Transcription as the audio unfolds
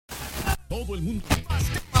Todo el mundo.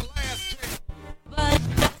 But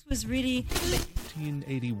that was really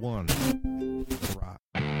 1981. Rock.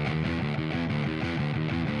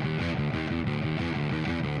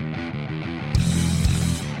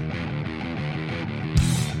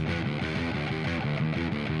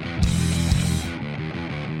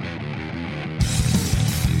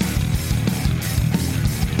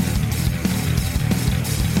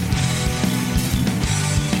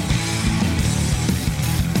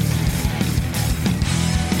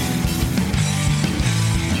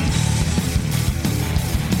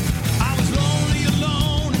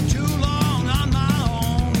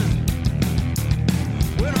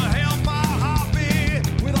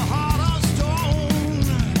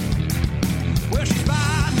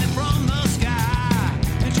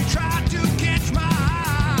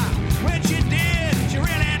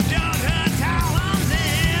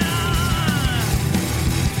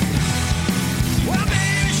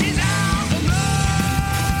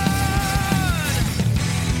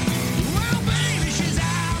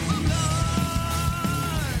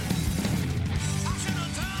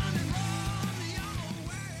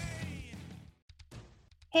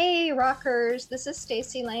 Hey rockers, this is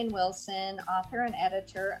Stacy Lane Wilson, author and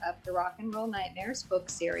editor of the Rock and Roll Nightmares book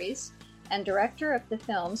series and director of the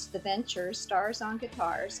films The Venture, Stars on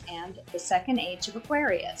Guitars, and The Second Age of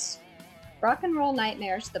Aquarius. Rock and Roll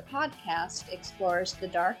Nightmares, the podcast, explores the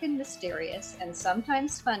dark and mysterious and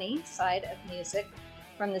sometimes funny side of music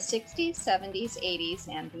from the 60s, 70s, 80s,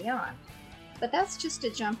 and beyond. But that's just a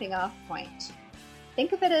jumping off point.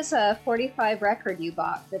 Think of it as a 45 record you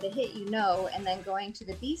bought with a hit you know, and then going to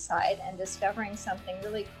the B-side and discovering something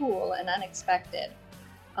really cool and unexpected.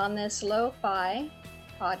 On this lo-fi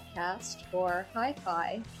podcast for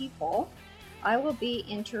hi-fi people, I will be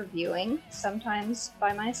interviewing, sometimes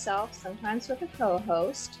by myself, sometimes with a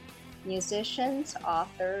co-host, musicians,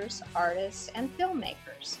 authors, artists, and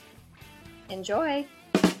filmmakers. Enjoy!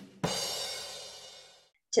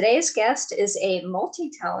 Today's guest is a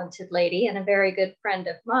multi-talented lady and a very good friend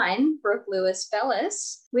of mine, Brooke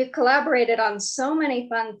Lewis-Bellis. We've collaborated on so many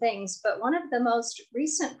fun things, but one of the most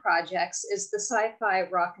recent projects is the sci-fi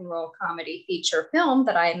rock and roll comedy feature film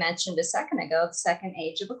that I mentioned a second ago, The Second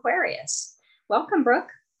Age of Aquarius. Welcome,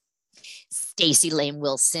 Brooke. Stacy Lane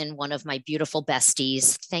Wilson, one of my beautiful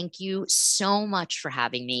besties. Thank you so much for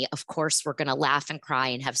having me. Of course, we're going to laugh and cry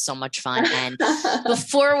and have so much fun. And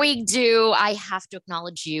before we do, I have to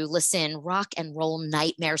acknowledge you. Listen, Rock and Roll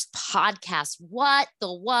Nightmares podcast. What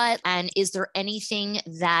the what? And is there anything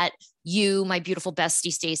that you, my beautiful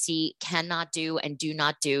bestie, Stacy, cannot do and do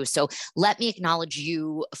not do? So let me acknowledge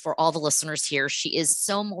you for all the listeners here. She is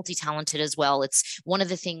so multi-talented as well. It's one of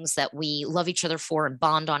the things that we love each other for and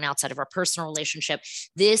bond on outside of our personal relationship.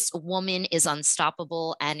 This woman is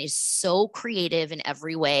unstoppable and is so creative in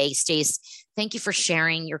every way. Stace, thank you for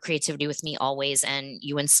sharing your creativity with me always. And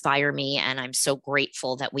you inspire me. And I'm so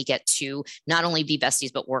grateful that we get to not only be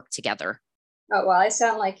besties, but work together. Oh, well, I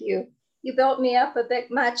sound like you built me up a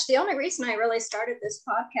bit much. The only reason I really started this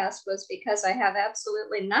podcast was because I have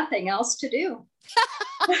absolutely nothing else to do.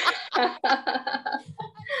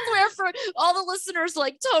 Where for all the listeners,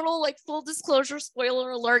 like total, like full disclosure,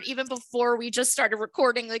 spoiler alert, even before we just started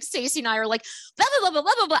recording, like Stacey and I are like, blah, blah, blah,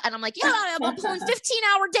 blah, blah, blah. And I'm like, yeah, I'm pulling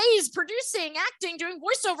 15-hour days producing, acting, doing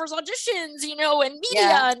voiceovers, auditions, and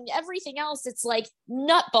media and everything else. It's like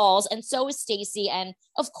nutballs. And so is Stacey. And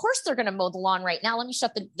of course they're going to mow the lawn right now. Let me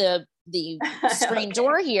shut the screen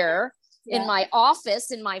door here in my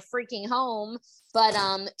office, in my freaking home. But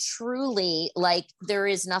truly, like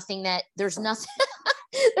there's nothing that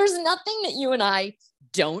you and I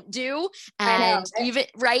don't do. And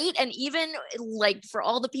even like for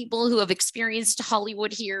all the people who have experienced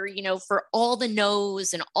Hollywood here, for all the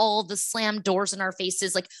no's and all the slam doors in our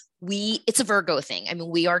faces, like it's a Virgo thing. I mean,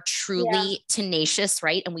 we are truly tenacious,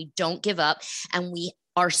 right? And we don't give up, and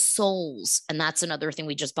our souls, and that's another thing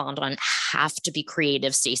we just bond on, have to be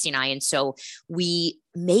creative, Stacey and I. And so we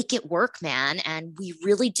make it work, man. And we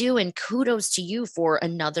really do. And kudos to you for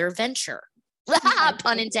another venture.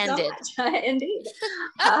 Pun intended. So indeed.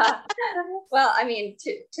 Well, I mean,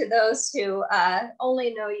 to those who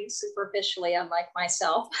only know you superficially, unlike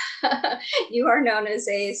myself, you are known as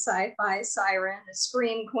a sci-fi siren, a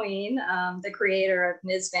scream queen, the creator of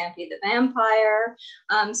Ms. Vampy the Vampire.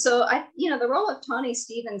 So the role of Tawny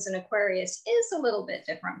Stevens in Aquarius is a little bit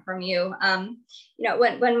different from you.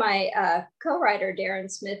 When my co-writer Darren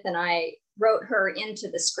Smith and I wrote her into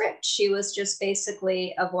the script, she was just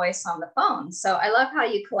basically a voice on the phone. So I love how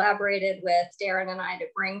you collaborated with Darren and I to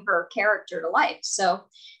bring her character to life. So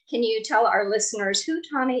can you tell our listeners who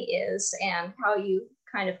Tawny is and how you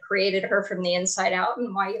kind of created her from the inside out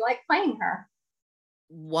and why you like playing her.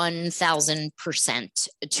 1000%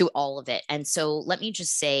 to all of it. And so let me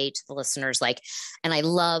just say to the listeners, like, and I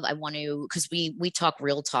want to, because we talk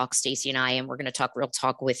real talk, Stacey and I, and we're going to talk real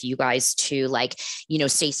talk with you guys too. Like, you know,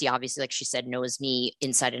 Stacey, obviously, like she said, knows me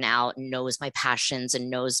inside and out, and knows my passions and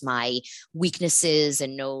knows my weaknesses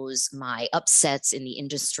and knows my upsets in the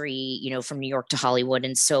industry, you know, from New York to Hollywood.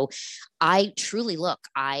 And so I truly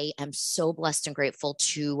I am so blessed and grateful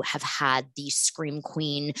to have had the Scream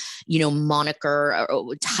Queen, you know, moniker or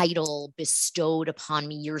title bestowed upon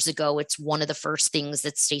me years ago. It's one of the first things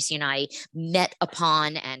that Stacey and I met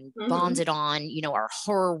upon and bonded on, you know, our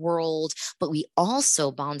horror world, but we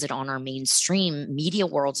also bonded on our mainstream media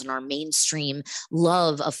worlds and our mainstream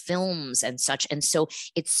love of films and such. And so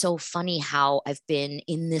it's so funny how I've been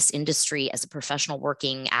in this industry as a professional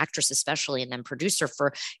working actress, especially, and then producer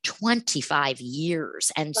for 25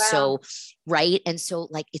 years. And wow. So, right. And so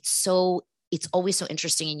like, it's always so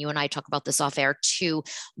interesting. And you and I talk about this off air too,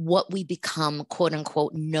 what we become quote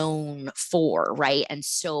unquote known for. Right. And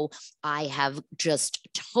so I have just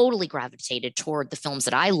totally gravitated toward the films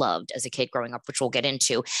that I loved as a kid growing up, which we'll get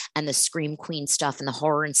into, and the Scream Queen stuff and the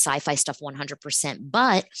horror and sci-fi stuff 100%.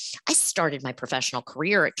 But I started my professional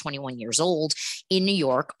career at 21 years old in New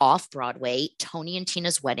York, off Broadway, Tony and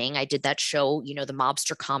Tina's Wedding. I did that show, you know, the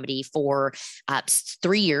mobster comedy for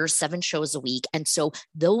 3 years, 7 shows a week. And so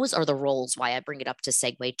those are the roles why I bring it up to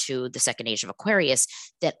segue to the second age of Aquarius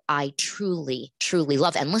that I truly, truly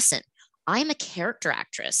love. And listen, I'm a character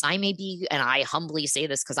actress. I may be, and I humbly say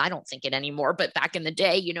this because I don't think it anymore, but back in the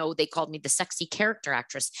day, you know, they called me the sexy character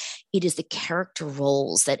actress. It is the character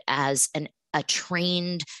roles that as a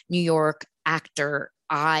trained New York actor,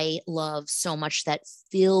 I love so much that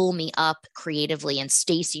fill me up creatively. And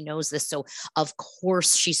Stacey knows this. So of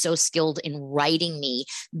course she's so skilled in writing me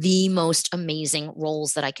the most amazing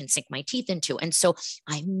roles that I can sink my teeth into. And so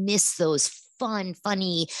I miss those fun,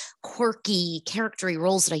 funny, quirky, charactery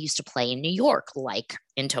roles that I used to play in New York, like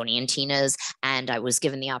in Tony and Tina's. And I was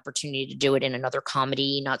given the opportunity to do it in another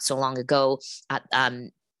comedy not so long ago at,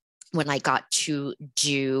 when I got to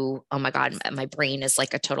do, oh my God, my brain is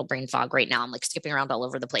like a total brain fog right now. I'm like skipping around all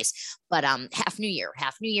over the place. But Half New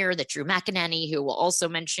Year that Drew McInerney, who will also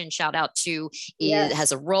mention, shout out to,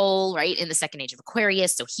 has a role, right, in the second age of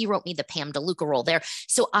Aquarius. So he wrote me the Pam DeLuca role there.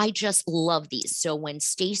 So I just love these. So when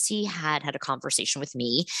Stacey had a conversation with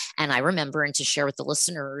me, and I remember, and to share with the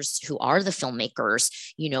listeners who are the filmmakers,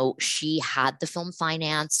 you know, she had the film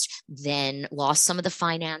financed, then lost some of the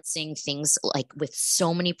financing, things like with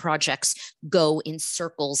so many projects go in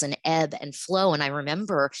circles and ebb and flow. And I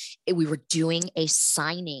remember we were doing a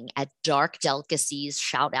signing at Dark Delicacies.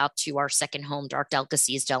 Shout out to our second home, Dark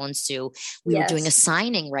Delicacies, Del and Sue. We were doing a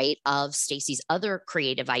signing, right, of Stacey's other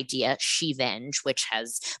creative idea, She-Venge, which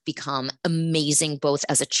has become amazing, both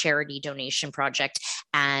as a charity donation project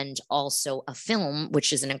and also a film,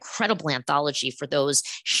 which is an incredible anthology for those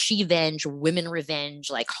She-Venge, women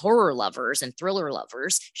revenge, like horror lovers and thriller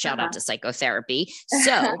lovers. Shout out to Psychotherapy.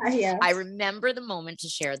 So yes. I remember the moment to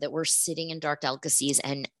share that we're sitting in Dark Delicacies.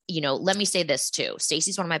 And, you know, let me say this too.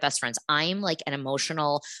 Stacey's one of my best friends. I'm like an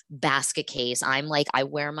emotional basket case. I'm like, I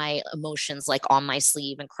wear my emotions like on my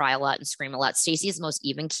sleeve and cry a lot and scream a lot. Stacey is the most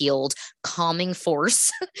even keeled, calming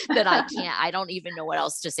force that I don't even know what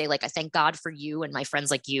else to say. Like, I thank God for you and my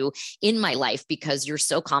friends like you in my life, because you're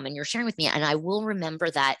so calm and you're sharing with me. And I will remember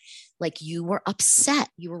that, like, you were upset.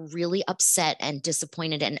 You were really upset and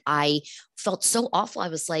disappointed. And I felt so awful. I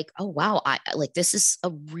was like, oh, wow. This is a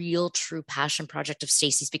real true passion project of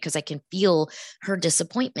Stacey's, because I can feel her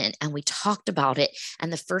disappointment. And we talked about it.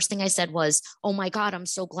 And the first thing I said was, oh my God, I'm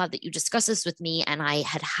so glad that you discussed this with me. And I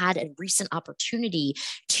had a recent opportunity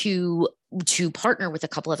to partner with a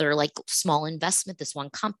couple other like small investment, this one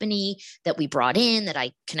company that we brought in that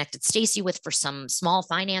I connected Stacey with for some small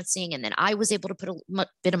financing. And then I was able to put a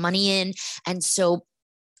bit of money in. And so,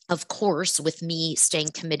 of course, with me staying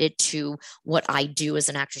committed to what I do as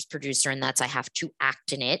an actress producer, and that's I have to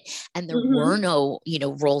act in it. And there were no, you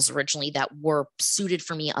know, roles originally that were suited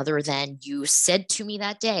for me other than you said to me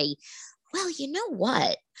that day, well, you know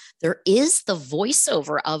what? There is the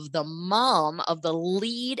voiceover of the mom of the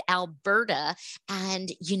lead Alberta.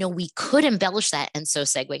 And, you know, we could embellish that. And so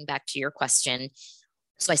segueing back to your question,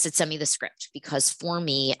 so I said, send me the script, because for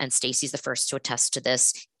me, and Stacey's the first to attest to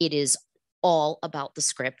this, it is all about the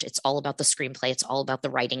script. It's all about the screenplay. It's all about the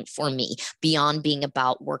writing for me, beyond being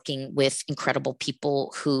about working with incredible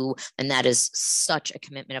people who, and that is such a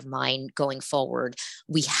commitment of mine going forward.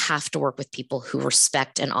 We have to work with people who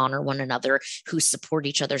respect and honor one another, who support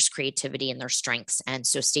each other's creativity and their strengths. And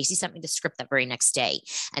so Stacey sent me the script that very next day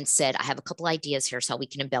and said, I have a couple ideas. Here's how we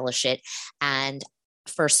can embellish it. And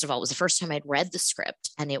first of all, it was the first time I'd read the script,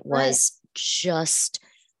 and it was just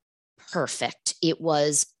perfect. It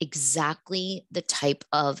was exactly the type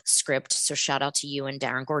of script. So shout out to you and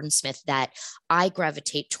Darren Gordon Smith, that I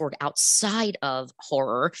gravitate toward outside of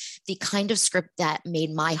horror, the kind of script that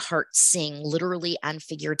made my heart sing literally and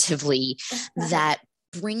figuratively, that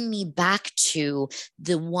bring me back to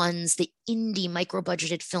the indie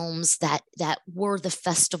micro-budgeted films that were the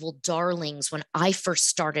festival darlings when I first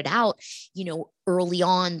started out, early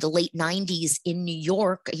on, the late 90s in New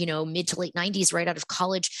York, mid to late 90s, right out of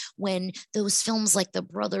college, when those films like The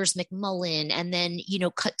Brothers McMullen, and then,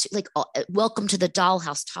 cut to like Welcome to the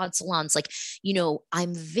Dollhouse, Todd Solondz,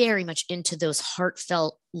 I'm very much into those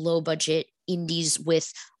heartfelt, low budget indies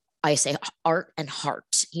with, I say, art and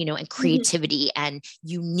heart, and creativity and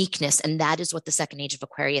uniqueness. And that is what the Second Age of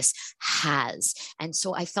Aquarius has. And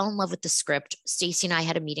so I fell in love with the script. Stacey and I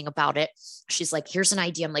had a meeting about it. She's like, here's an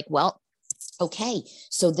idea. I'm like, well, okay,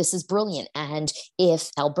 so this is brilliant. And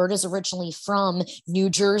if Alberta's originally from New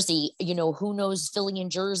Jersey, who knows Philly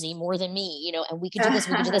and Jersey more than me, and we could do this,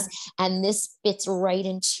 we could do this. And this fits right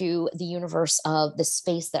into the universe of the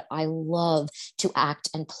space that I love to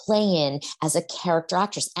act and play in as a character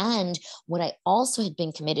actress. And what I also had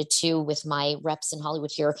been committed to with my reps in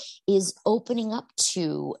Hollywood here is opening up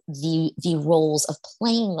to the roles of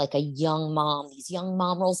playing like a young mom, these young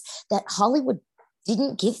mom roles that Hollywood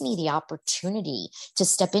didn't give me the opportunity to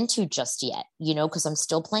step into just yet, because I'm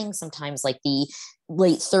still playing sometimes like the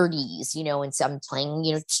late 30s, and so I'm playing,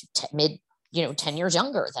 mid, 10 years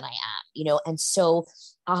younger than I am, and so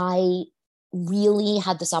I really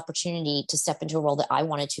had this opportunity to step into a role that I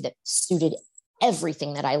wanted to, that suited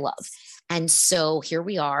everything that I love. And so here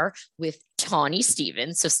we are with Tawny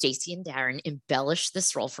Stevens. So Stacey and Darren embellished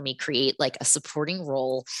this role for me, create like a supporting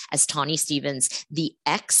role as Tawny Stevens, the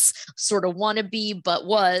ex sort of wannabe, but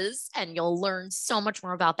was, and you'll learn so much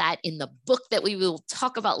more about that in the book that we will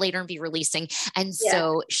talk about later and be releasing. And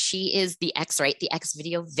so she is the ex, right? The ex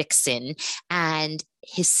video vixen, and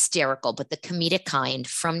hysterical, but the comedic kind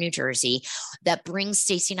from New Jersey that brings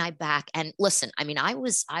Stacey and I back. And listen, I mean, I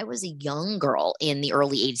was a young girl in the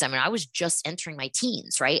early 80s. I mean, I was just entering my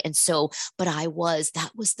teens, right? And so, but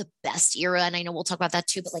that was the best era. And I know we'll talk about that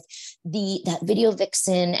too, but like that video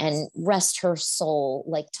vixen, and rest her soul,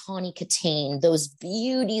 like Tawny Katane, those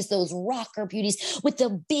beauties, those rocker beauties with the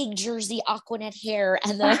big Jersey Aquanet hair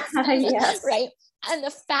and the, yes. right? And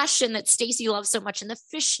the fashion that Stacey loves so much, and the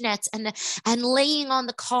fishnets, and laying on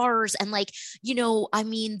the cars, and like, I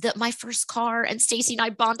mean, my first car, and Stacey and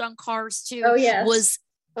I bond on cars too. Oh, yes. was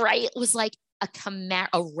like a Camaro,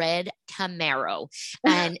 a red Camaro.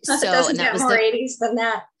 And so it doesn't get more 80s than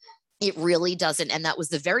that. It really doesn't. And that was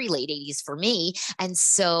the very late 80s for me. And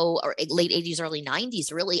so, or late 80s, early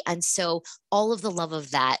 90s, really. And so all of the love of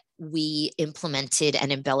that we implemented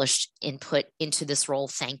and embellished and put into this role.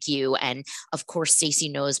 Thank you. And of course, Stacey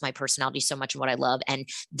knows my personality so much and what I love. And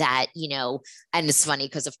that, and it's funny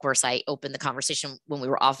because of course I opened the conversation when we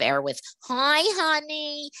were off air with, "Hi,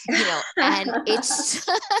 honey," and it's,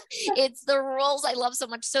 it's the roles I love so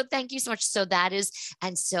much. So thank you so much. So that is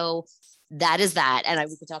that. And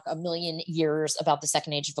we could talk a million years about the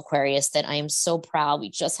Second Age of Aquarius, that I am so proud.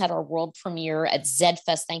 We just had our world premiere at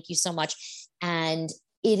Zedfest. Thank you so much. And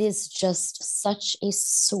it is just such a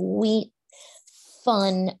sweet,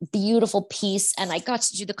 fun, beautiful piece. And I got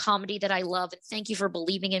to do the comedy that I love. And thank you for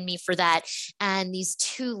believing in me for that. And these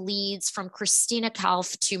two leads, from Christina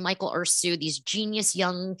Kauf to Michael Ursu, these genius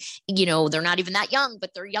young, they're not even that young,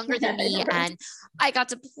 but they're younger than me. And I got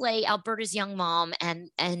to play Alberta's young mom.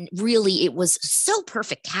 And really, it was so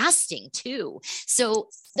perfect casting too. So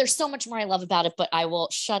there's so much more I love about it, but I will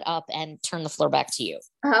shut up and turn the floor back to you.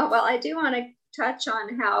 Well, I do want to touch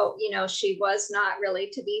on how, she was not really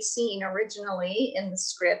to be seen originally in the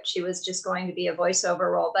script. She was just going to be a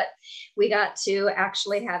voiceover role, but we got to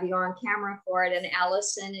actually have you on camera for it. And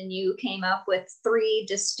Allison and you came up with 3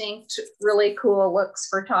 distinct, really cool looks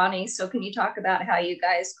for Tawny. So can you talk about how you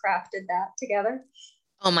guys crafted that together?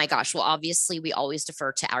 Oh my gosh. Well, obviously we always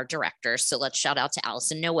defer to our director. So let's shout out to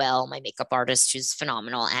Allison Noel, my makeup artist, who's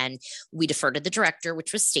phenomenal. And we defer to the director,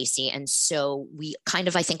 which was Stacey. And so we kind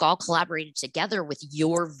of, I think, all collaborated together with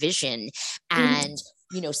your vision and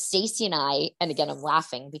Stacey and I, and again, I'm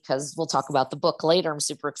laughing because we'll talk about the book later. I'm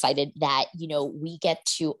super excited that, we get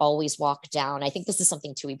to always walk down. I think this is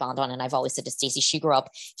something too we bond on. And I've always said to Stacey, she grew up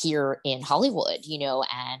here in Hollywood,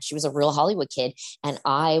 and she was a real Hollywood kid. And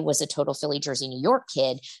I was a total Philly, Jersey, New York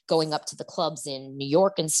kid going up to the clubs in New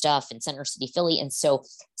York and stuff in Center City, Philly. And so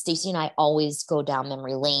Stacey and I always go down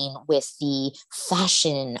memory lane with the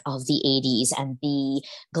fashion of the 80s and the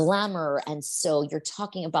glamour. And so you're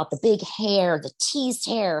talking about the big hair, the teased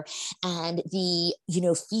hair, and the,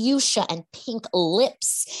 fuchsia and pink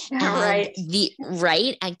lips. And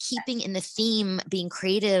right. And keeping in the theme, being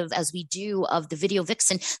creative as we do of the video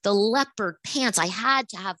Vixen, the leopard pants. I had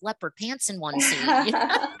to have leopard pants in one scene.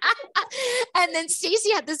 And then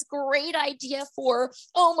Stacey had this great idea for,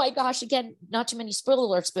 oh my gosh, again, not too many spoiler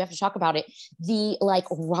alerts, but we have to talk about it. The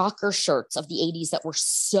rocker shirts of the 80s that were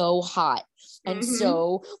so hot. And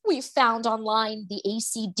so we found online the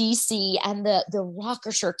AC/DC and the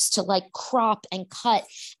rocker shirts to crop and cut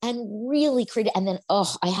and really create it. And then,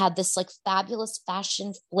 I had this fabulous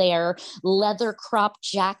fashion flare leather crop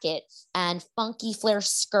jacket and funky flare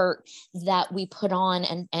skirt that we put on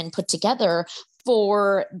and put together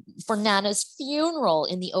for Nana's funeral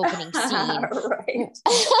in the opening scene. Right.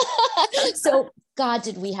 So God,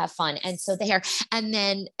 did we have fun. And so the hair, and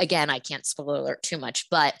then again, I can't spoiler alert too much,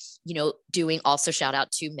 but doing also shout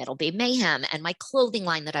out to Metal Babe Mayhem and my clothing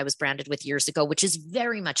line that I was branded with years ago, which is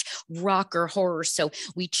very much rocker horror. So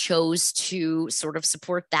we chose to sort of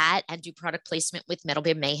support that and do product placement with Metal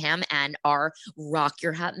Babe Mayhem and our Rock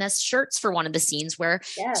Your Hot Mess shirts for one of the scenes where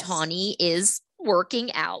Tawny is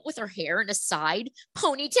working out with her hair in a side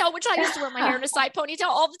ponytail, which I used to wear my hair in a side ponytail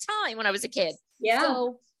all the time when I was a kid. Yeah.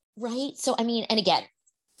 So, right. So, I mean, and again,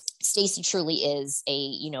 Stacey truly is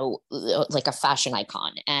a fashion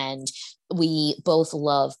icon, and we both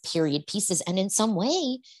love period pieces. And in some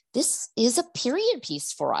way, this is a period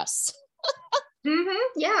piece for us.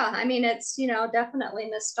 Yeah. I mean, it's, definitely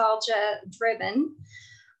nostalgia driven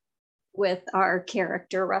with our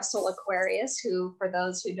character, Russell Aquarius, who, for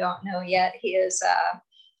those who don't know yet, he's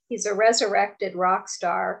a resurrected rock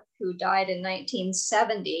star who died in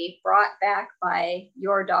 1970, brought back by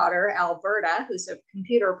your daughter, Alberta, who's a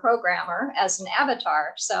computer programmer, as an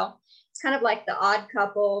avatar. So it's kind of like The Odd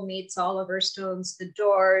Couple meets Oliver Stone's The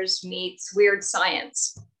Doors meets Weird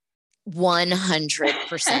Science.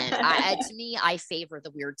 100%. To me, I favor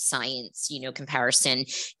the Weird Science, comparison,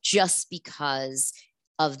 just because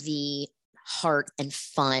of the heart and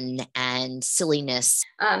fun and silliness.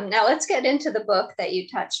 Now let's get into the book that you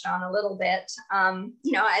touched on a little bit.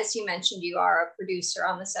 As you mentioned, you are a producer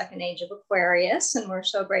on the second age of Aquarius, and we're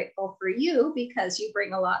so grateful for you because you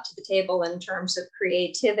bring a lot to the table in terms of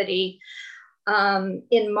creativity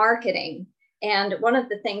in marketing. And one of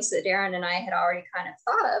the things that Darren and I had already kind of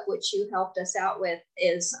thought of, which you helped us out with,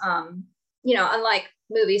 is, unlike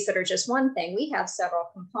movies that are just one thing, we have several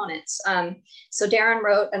components. So Darren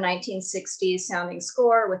wrote a 1960s sounding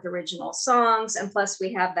score with original songs. And plus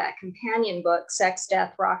we have that companion book, Sex,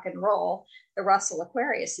 Death, Rock and Roll, the Russell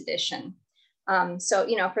Aquarius edition.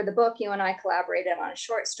 For the book, you and I collaborated on a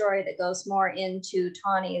short story that goes more into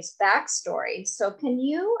Tawny's backstory. So can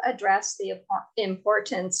you address the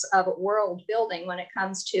importance of world building when it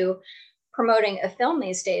comes to promoting a film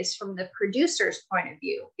these days from the producer's point of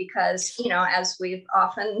view? Because, as we've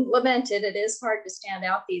often lamented, it is hard to stand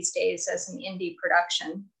out these days as an indie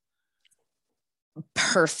production.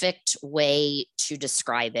 Perfect way to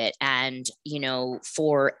describe it. And,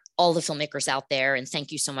 for all the filmmakers out there, and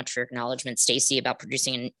thank you so much for your acknowledgement, Stacey, about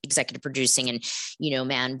producing and executive producing. And,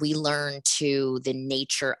 man, we learned the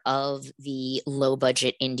nature of the low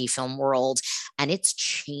budget indie film world, and it's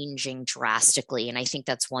changing drastically. And I think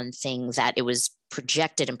that's one thing that it was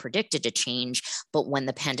projected and predicted to change, but when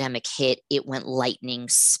the pandemic hit, it went lightning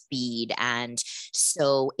speed. And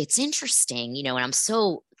so it's interesting, and I'm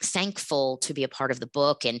so thankful to be a part of the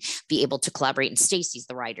book and be able to collaborate. And Stacey's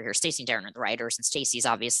the writer here. Stacey and Darren are the writers, and Stacey's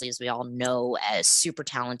obviously, as we all know, a super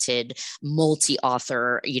talented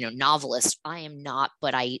multi-author, novelist. I am not,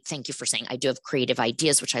 but I thank you for saying I do have creative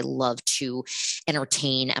ideas, which I love to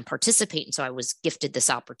entertain and participate. And so I was gifted this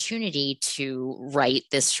opportunity to write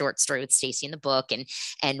this short story with Stacey in the book.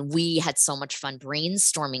 And we had so much fun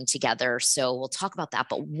brainstorming together. So we'll talk about that.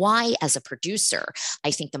 But why, as a producer, I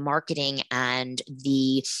think the marketing and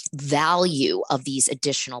the value of these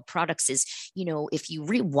additional products is, if you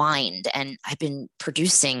rewind, and I've been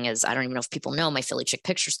producing, as I don't even know if people know, my Philly Chick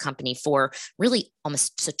Pictures company for really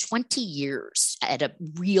almost 20 years at a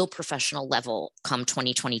real professional level come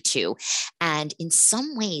 2022. And in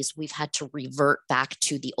some ways, we've had to revert back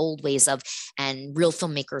to the old ways of, and real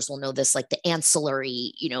filmmakers will know this, like the ants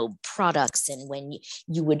ancillary, products, and when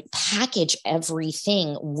you would package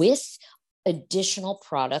everything with additional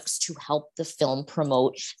products to help the film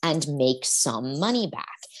promote and make some money back.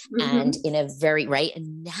 And in a very right.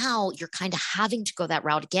 And now you're kind of having to go that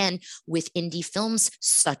route again with indie films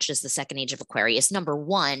such as The Second Age of Aquarius. Number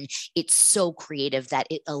one, it's so creative that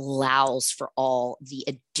it allows for all the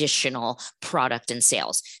additional product and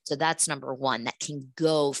sales. So that's number one, that can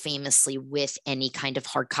go famously with any kind of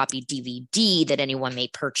hard copy DVD that anyone may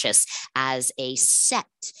purchase as a set,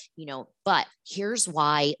 but here's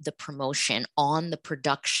why the promotion on the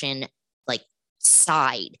production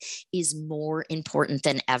side is more important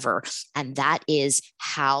than ever. And that is,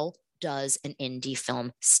 how does an indie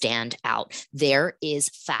film stand out? There is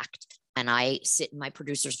fact. And I sit in my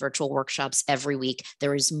producers' virtual workshops every week.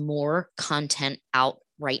 There is more content out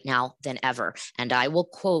right now than ever. And I will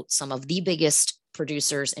quote some of the biggest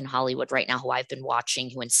producers in Hollywood right now who I've been watching,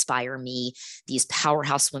 who inspire me, these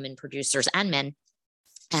powerhouse women producers and men.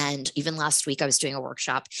 And even last week I was doing a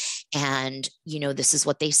workshop, and, this is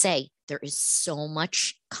what they say. There is so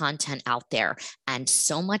much content out there and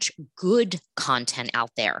so much good content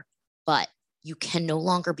out there, but you can no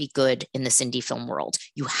longer be good in this indie film world.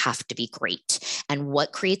 You have to be great. And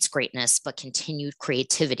what creates greatness but continued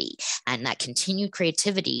creativity? And that continued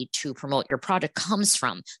creativity to promote your product comes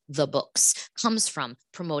from the books, comes from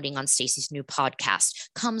promoting on Stacey's new podcast,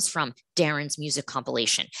 comes from Darren's music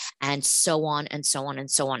compilation, and so on and so on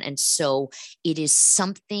and so on. And so it is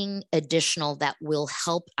something additional that will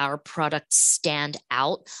help our product stand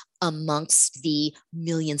out amongst the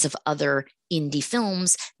millions of other indie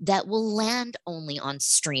films that will land only on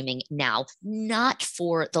streaming now, not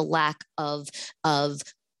for the lack of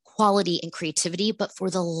quality and creativity, but for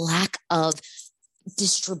the lack of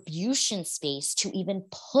distribution space to even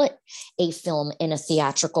put a film in a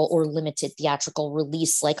theatrical or limited theatrical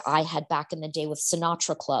release like I had back in the day with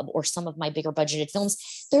Sinatra Club or some of my bigger budgeted films.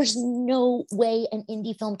 There's no way an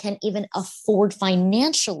indie film can even afford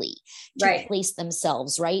financially to place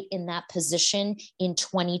themselves right in that position in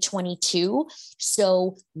 2022.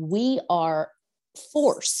 So we are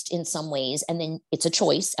forced in some ways, and then it's a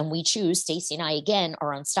choice, and we choose. Stacey and I again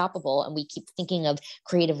are unstoppable, and we keep thinking of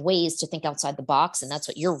creative ways to think outside the box, and that's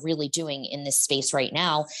what you're really doing in this space right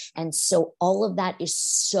now. And so all of that is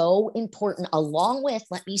so important, along with,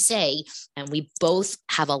 let me say, and we both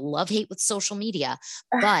have a love-hate with social media,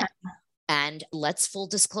 but and let's full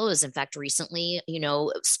disclose. In fact, recently,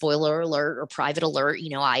 spoiler alert or private alert,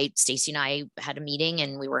 Stacey and I had a meeting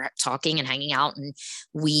and we were talking and hanging out, and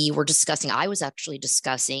I was actually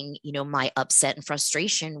discussing, my upset and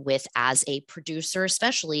frustration with, as a producer,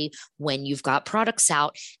 especially when you've got products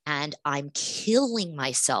out and I'm killing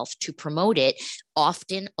myself to promote it,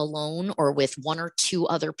 often alone or with one or two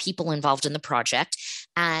other people involved in the project.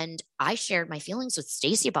 And I shared my feelings with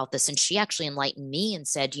Stacey about this, and she actually enlightened me and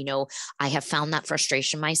said, I have found that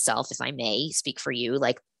frustration myself, if I may speak for you,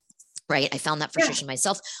 right. I found that frustration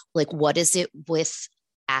myself. What is it with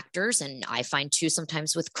actors? And I find too,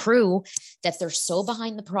 sometimes with crew, that they're so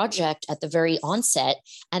behind the project at the very onset.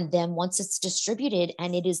 And then once it's distributed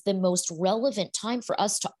and it is the most relevant time for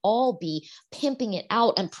us to all be pimping it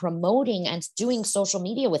out and promoting and doing social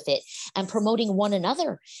media with it and promoting one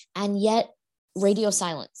another. And yet radio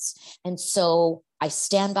silence. And so I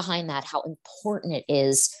stand behind that, how important it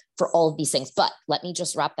is for all of these things. But let me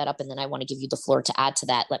just wrap that up. And then I want to give you the floor to add to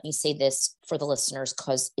that. Let me say this for the listeners,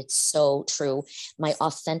 because it's so true. My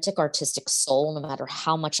authentic artistic soul, no matter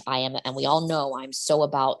how much I am, and we all know I'm so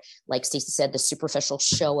about, like Stacey said, the superficial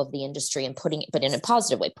show of the industry and putting it, but in a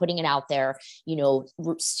positive way, putting it out there,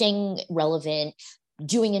 staying relevant,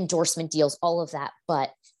 doing endorsement deals, all of that.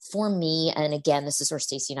 But for me, and again, this is where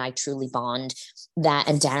Stacey and I truly bond, that,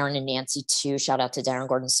 and Darren and Nancy too, shout out to Darren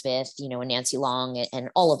Gordon-Smith, and Nancy Long and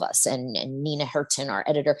all of us, and Nina Herton, our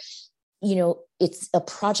editor. It's a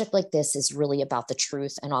project like this is really about the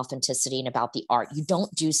truth and authenticity and about the art. You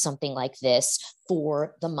don't do something like this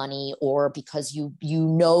for the money or because you're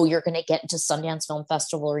going to get into Sundance Film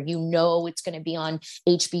Festival or it's going to be on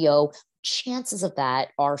HBO. Chances of that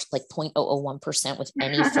are like 0.001% with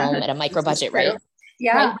any film at a micro budget, right?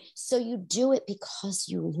 Yeah. Right? So you do it because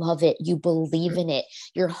you love it. You believe in it.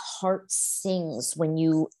 Your heart sings when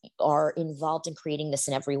you are involved in creating this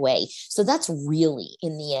in every way. So that's really,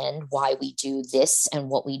 in the end, why we do this and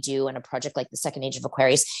what we do in a project like The Second Age of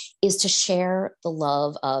Aquarius, is to share the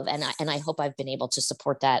love of, and I hope I've been able to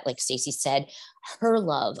support that, like Stacey said, her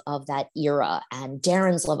love of that era and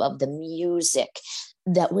Darren's love of the music.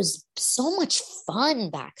 That was so much fun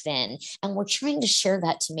back then. And we're trying to share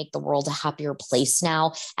that to make the world a happier place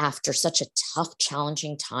now after such a tough,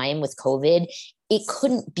 challenging time with COVID. It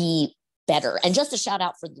couldn't be better. And just a shout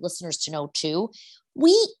out for the listeners to know too,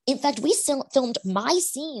 in fact, we filmed my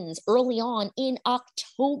scenes early on in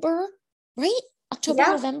October, right? October,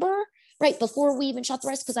 November, right? Before we even shot the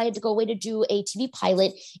rest, because I had to go away to do a TV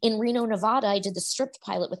pilot in Reno, Nevada. I did the stripped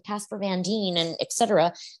pilot with Casper Van Dien and et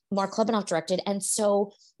cetera. Mark Klebanoff directed. And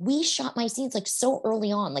so we shot my scenes like so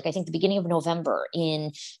early on, like I think the beginning of November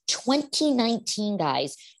in 2019,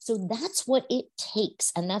 guys. So that's what it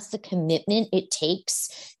takes. And that's the commitment it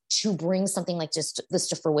takes to bring something like this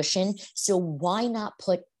to fruition. So why not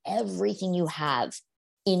put everything you have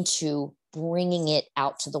into bringing it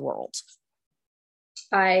out to the world?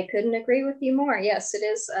 I couldn't agree with you more. Yes, it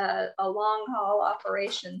is a long haul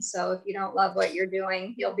operation. So if you don't love what you're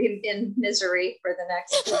doing, you'll be in misery for the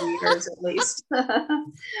next 2 years at least. Well,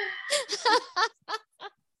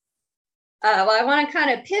 I want to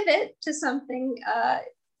kind of pivot to something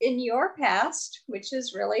in your past, which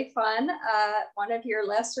is really fun. One of your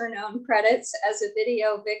lesser known credits as a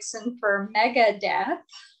video vixen for Megadeth.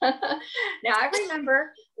 Now, I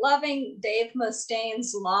remember loving Dave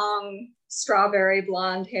Mustaine's long strawberry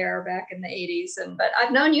blonde hair back in the 80s. But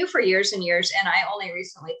I've known you for years and years, and I only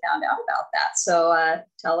recently found out about that. So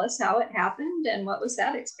tell us how it happened and what was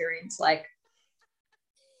that experience like?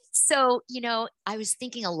 So, I was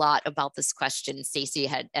thinking a lot about this question.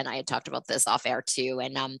 Stacey and I had talked about this off air too.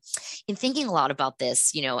 And in thinking a lot about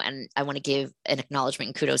this, and I want to give an acknowledgement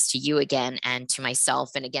and kudos to you again and to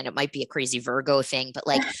myself. And again, it might be a crazy Virgo thing, but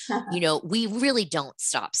we really don't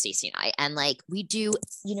stop, Stacey and I. And we do,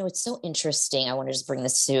 it's so interesting. I want to just bring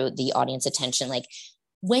this to the audience attention.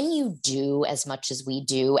 When you do as much as we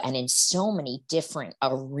do, and in so many different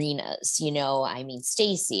arenas,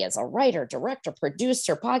 Stacey as a writer, director,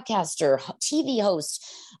 producer, podcaster, TV host,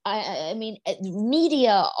 I mean,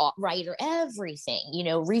 media writer, everything,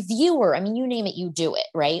 reviewer, you name it, you do it.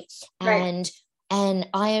 Right. And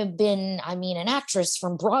I have been, an actress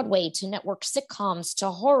from Broadway to network sitcoms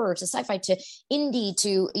to horror to sci-fi to indie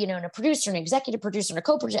to, and a producer, an executive producer, and a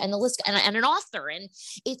co-producer, and the list, and an author. And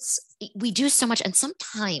we do so much. And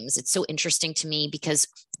sometimes it's so interesting to me because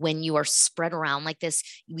when you are spread around like this,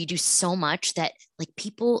 we do so much that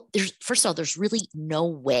first of all, there's really no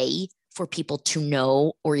way for people to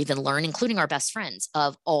know or even learn, including our best friends,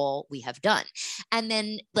 of all we have done. And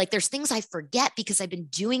then there's things I forget because I've been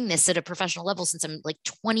doing this at a professional level since I'm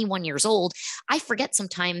 21 years old. I forget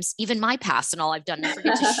sometimes even my past and all I've done. I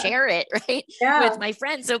forget to share it, right? Yeah. With my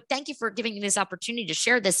friends. So thank you for giving me this opportunity to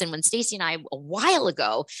share this. And when Stacey and I, a while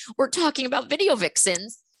ago, were talking about video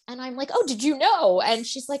vixens, and I'm like, oh, did you know? And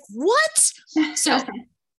she's like, what? So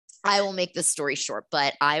I will make this story short,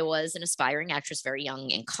 but I was an aspiring actress very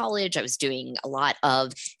young in college. I was doing a lot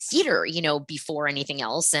of theater, before anything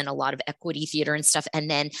else, and a lot of equity theater and stuff. And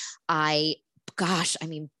then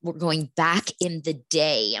we're going back in the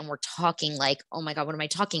day and we're talking oh my God, what am I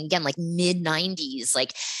talking again? Mid 90s.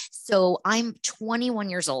 So I'm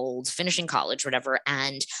 21 years old, finishing college, whatever.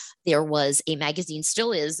 And there was a magazine,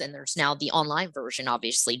 still is, and there's now the online version,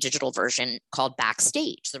 obviously digital version, called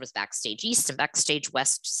Backstage. There was Backstage East and Backstage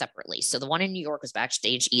West separately. So the one in New York was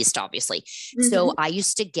Backstage East, obviously. Mm-hmm. So I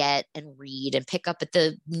used to get and read and pick up at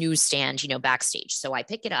the newsstand, Backstage. So I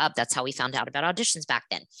pick it up. That's how we found out about auditions back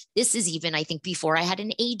then. This is even, I think, before I had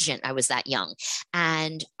an agent. I was that young.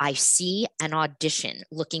 And I see an audition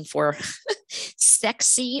looking for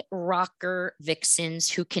sexy rocker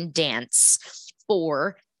vixens who can dance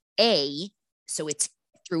for so it's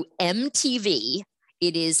through MTV.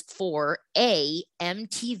 It is for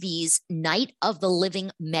MTV's Night of the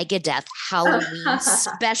Living Megadeth Halloween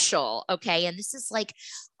special. Okay. And this is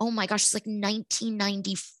oh my gosh, it's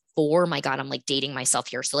 1994. My God, I'm dating myself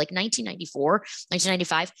here. So 1994,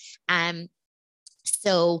 1995.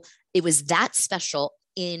 So it was that special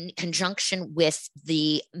in conjunction with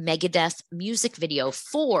the Megadeth music video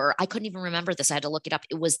for, I couldn't even remember this. I had to look it up.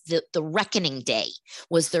 It was the Reckoning Day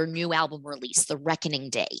was their new album release, The Reckoning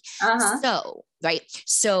Day. Uh-huh. So, right.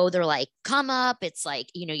 So they're come up. It's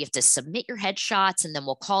you have to submit your headshots and then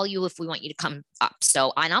we'll call you if we want you to come up.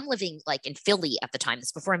 So, and I'm living in Philly at the time. This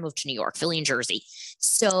is before I moved to New York, Philly and Jersey.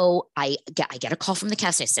 So I get a call from the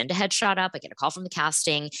casting. I send a headshot up. I get a call from the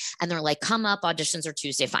casting and they're come up, auditions are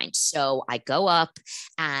Tuesday. Fine. So I go up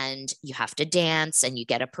and you have to dance and you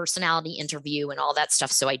get a personality interview and all that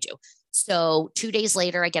stuff. So I do. So 2 days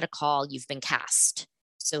later, I get a call. You've been cast.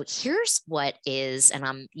 So here's what is, and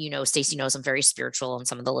I'm, Stacey knows I'm very spiritual, and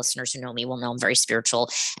some of the listeners who know me will know I'm very spiritual.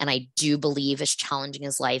 And I do believe, as challenging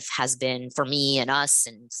as life has been for me and us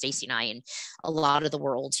and Stacey and I and a lot of the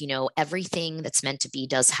world, everything that's meant to be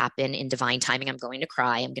does happen in divine timing. I'm going to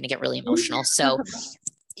cry. I'm going to get really emotional. So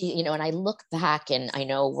and I look back and I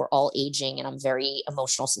know we're all aging and I'm very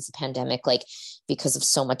emotional since the pandemic, like because of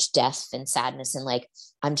so much death and sadness. And like,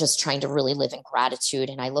 I'm just trying to really live in gratitude.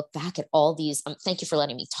 And I look back at all these, thank you for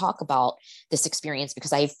letting me talk about this experience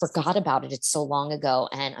because I forgot about it. It's so long ago.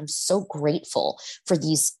 And I'm so grateful for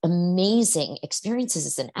these amazing experiences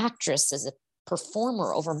as an actress, as a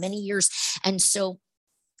performer over many years. And so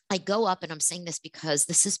I go up, and I'm saying this because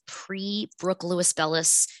this is pre Brooke Lewis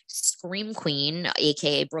Bellis Scream Queen,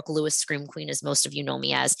 AKA Brooke Lewis Scream Queen, as most of you know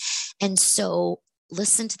me as. And so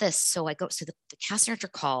listen to this. So I go, so the casting director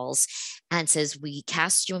calls and says, we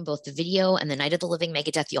cast you in both the video and the Night of the Living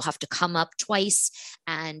Megadeth. You'll have to come up twice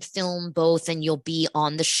and film both, and you'll be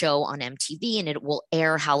on the show on MTV, and it will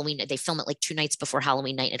air Halloween. They film it like 2 nights before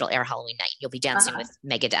Halloween night. It'll air Halloween night. You'll be dancing with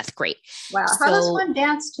Megadeth. Great. Wow. How does one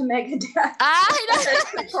dance to Megadeth?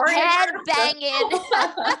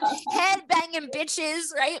 Head banging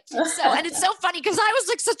bitches, right? So, and it's so funny because I was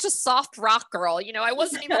like such a soft rock girl, I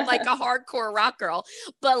wasn't even like a hardcore rock girl,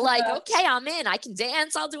 but like, okay, I'm in, I can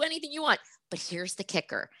dance, I'll do anything you want. But here's the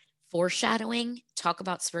kicker: foreshadowing, talk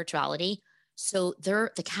about spirituality. So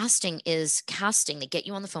the casting is casting, they get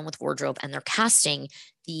you on the phone with wardrobe and they're casting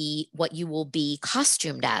what you will be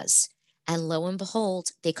costumed as. And lo and behold,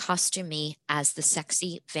 they costume me as the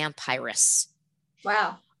sexy vampiress.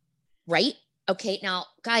 Wow. Right? Okay. Now,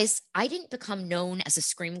 guys, I didn't become known as a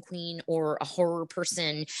scream queen or a horror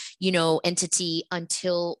person, entity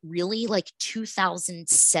until really like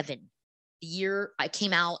 2007. The year I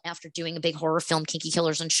came out after doing a big horror film, Kinky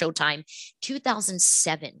Killers on Showtime.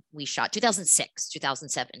 2007, we shot 2006,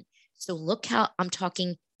 2007. So look how I'm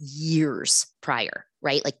talking years prior,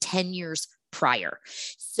 right? Like 10 years prior.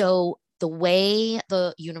 So the way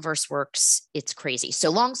the universe works, it's crazy.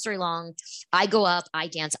 So long story long, I go up, I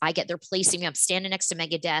dance, they're placing me. I'm standing next to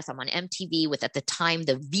Megadeth. I'm on MTV with, at the time,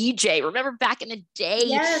 the VJ. Remember back in the day,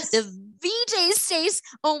 yes. The VJ stays.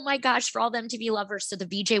 Oh my gosh, for all the MTV lovers. So the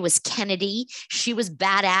VJ was Kennedy. She was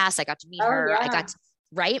badass. I got to meet her. Yeah.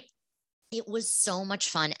 Right? It was so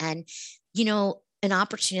much fun. And, an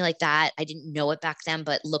opportunity like that, I didn't know it back then,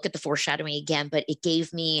 but look at the foreshadowing again, but it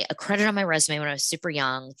gave me a credit on my resume when I was super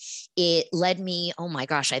young. It led me, oh my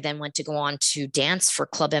gosh, I then went to go on to dance for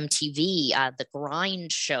Club MTV, the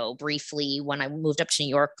Grind show briefly when I moved up to New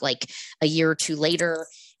York, like a year or two later.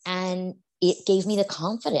 And it gave me the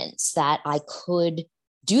confidence that I could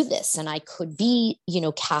do this and I could be,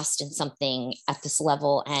 cast in something at this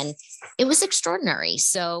level. And it was extraordinary.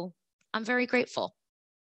 So I'm very grateful.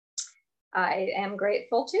 I am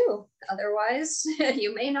grateful too. Otherwise,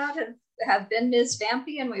 you may not have been Ms.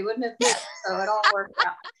 Vampy and we wouldn't have met. So it all worked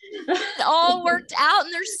out. It all worked out.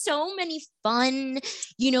 And there's so many fun,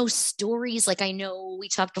 stories. Like I know we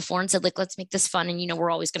talked before and said, like, let's make this fun. And, we're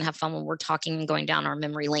always going to have fun when we're talking and going down our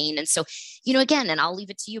memory lane. And so, again, and I'll leave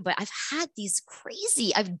it to you, but I've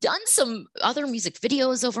done some other music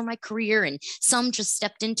videos over my career and some just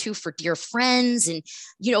stepped into for dear friends. And,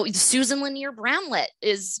 Susan Lanier Bramlett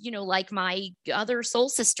is, like my other soul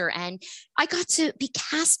sister. And I got to be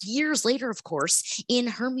cast years later, of course, in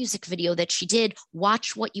her music video that she did,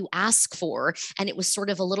 Watch What You Ask For. And it was sort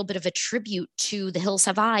of a little bit of a tribute to The Hills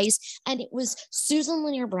Have Eyes. And it was Susan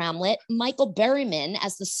Lanier Bramlett, Michael Berryman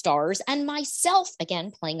as the stars, and myself,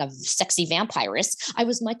 again, playing a sexy vampiress. I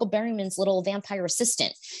was Michael Berryman's little vampire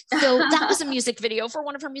assistant. So that was a music video for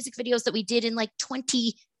one of her music videos that we did in like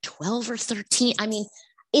 2012 or 13. I mean,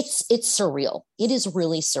 it's surreal. It is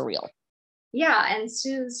really surreal. Yeah, and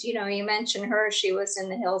Sue's, you mentioned her. She was in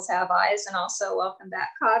The Hills Have Eyes and also Welcome Back,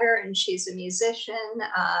 Kotter, and she's a musician.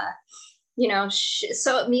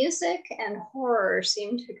 So music and horror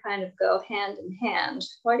seem to kind of go hand in hand.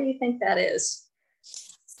 Why do you think that is?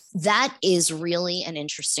 That is really an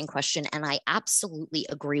interesting question, and I absolutely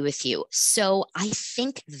agree with you. So I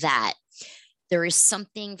think that there is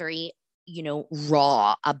something very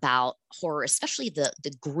raw about horror, especially the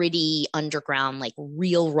gritty underground, like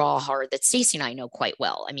real raw horror that Stacey and I know quite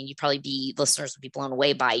well. I mean, listeners would be blown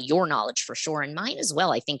away by your knowledge for sure, and mine as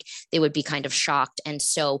well. I think they would be kind of shocked. And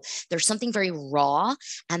so there's something very raw,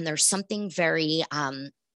 and there's something very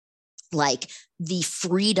like the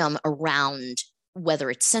freedom around, whether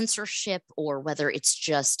it's censorship or whether it's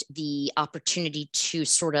just the opportunity to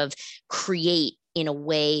sort of create in a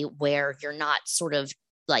way where you're not sort of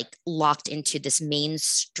like locked into this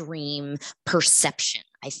mainstream perception,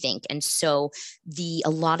 I think. And so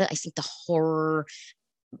I think the horror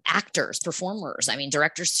actors, performers, I mean,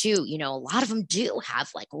 directors too, you know, a lot of them do have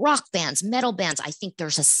like rock bands, metal bands. I think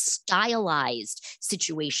there's a stylized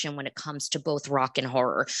situation when it comes to both rock and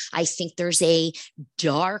horror. I think there's a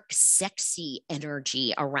dark, sexy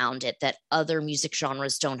energy around it that other music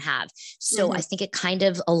genres don't have. So I think it kind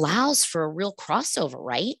of allows for a real crossover,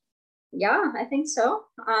 right? Yeah, I think so.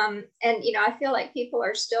 And, you know, I feel like people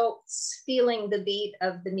are still feeling the beat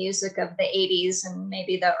of the music of the 80s and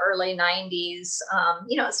maybe the early 90s.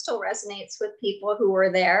 You know, it still resonates with people who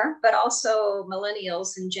were there, but also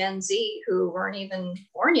millennials and Gen Z who weren't even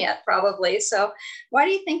born yet, probably. So why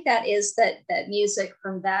do you think that is, that music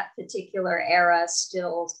from that particular era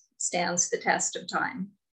still stands the test of time?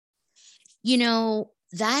 You know,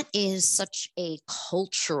 that is such a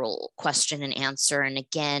cultural question and answer. And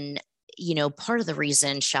again, you know, part of the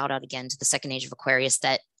reason, shout out again to the second age of Aquarius,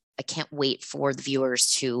 that I can't wait for the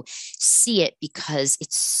viewers to see it, because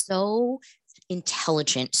it's so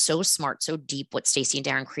intelligent, so smart, so deep what Stacey and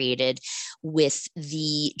Darren created with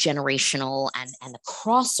the generational and the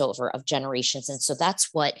crossover of generations. And so that's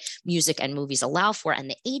what music and movies allow for. And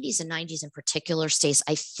the 80s and 90s in particular, Stace,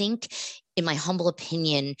 I think, in my humble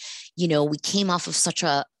opinion, you know, we came off of such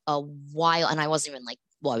a while, and I wasn't even like,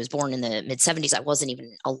 well, I was born in the mid 70s. I wasn't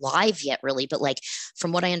even alive yet, really. But like,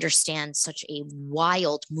 from what I understand, such a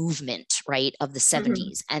wild movement, right, of the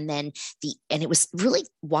 70s. And then and it was really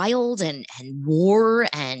wild and war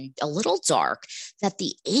and a little dark, that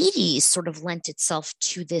the 80s sort of lent itself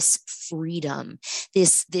to this freedom,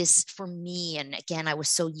 this for me. And again, I was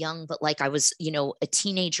so young, but like I was, you know, a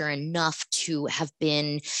teenager enough to have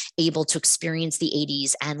been able to experience the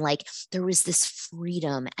 80s. And like, there was this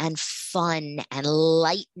freedom and fun and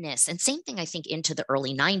lightness. And same thing, I think, into the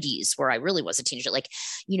early 90s, where I really was a teenager, like,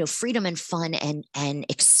 you know, freedom and fun and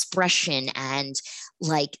expression, and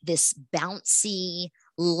like this bouncy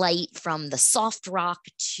light from the soft rock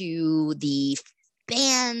to the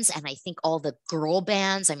bands. And I think all the girl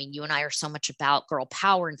bands, I mean, you and I are so much about girl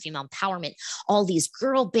power and female empowerment, all these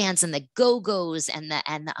girl bands and the Go-Go's and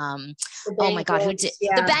oh my God, who did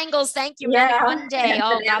the Bangles? Thank you, Manic Monday.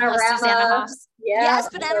 Oh, God bless Susanna Hoffs. Yes,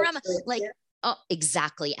 Bananarama. Like, oh,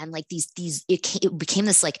 exactly. And like it became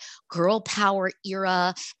this like girl power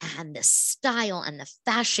era, and the style and the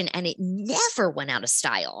fashion, and it never went out of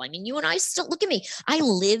style. I mean, you and I still, look at me. I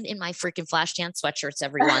live in my freaking Flashdance sweatshirts,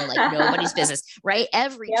 everyone, like nobody's business, right?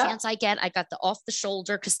 Every chance I get, I got the off the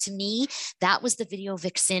shoulder. Cause to me, that was the video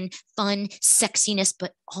vixen, fun, sexiness,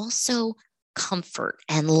 but also comfort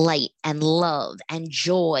and light and love and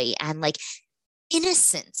joy and like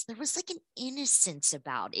innocence. There was like an innocence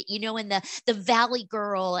about it, you know, and the Valley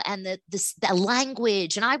Girl and the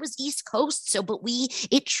language. And I was East Coast, so but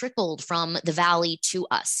it trickled from the Valley to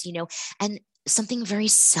us, you know, and something very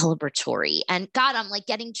celebratory. And God, I'm like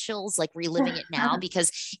getting chills, like reliving it now,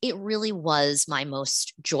 because it really was my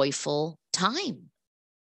most joyful time.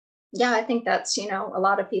 Yeah, I think that's, you know, a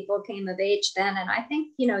lot of people came of age then. And I think,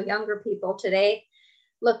 you know, younger people today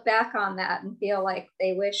look back on that and feel like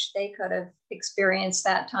they wish they could have experienced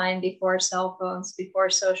that time before cell phones,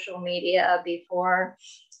 before social media, before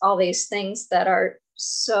all these things that are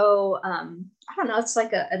so, I don't know, it's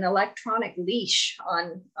like an electronic leash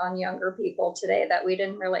on younger people today that we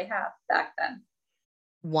didn't really have back then.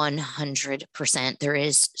 100%. There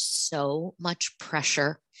is so much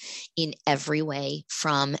pressure in every way,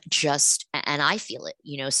 from just, and I feel it,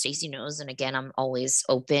 you know, Stacey knows. And again, I'm always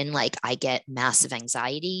open. Like, I get massive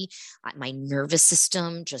anxiety. My nervous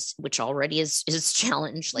system, just, which already is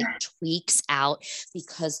challenged, like tweaks out,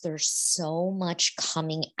 because there's so much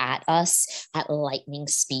coming at us at lightning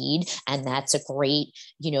speed. And that's a great,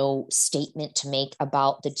 you know, statement to make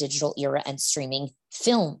about the digital era and streaming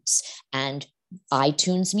films and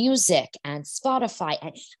iTunes Music and Spotify.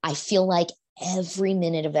 And I feel like every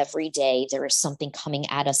minute of every day, there is something coming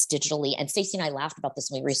at us digitally. And Stacey and I laughed about this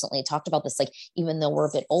when we recently talked about this, like, even though we're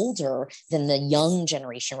a bit older than the young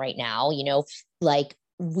generation right now, you know, like,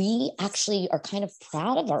 we actually are kind of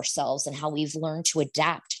proud of ourselves and how we've learned to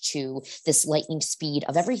adapt to this lightning speed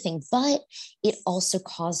of everything. But it also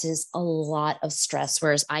causes a lot of stress.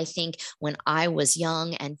 Whereas I think when I was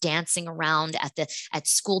young and dancing around at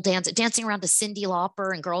school dancing around to Cyndi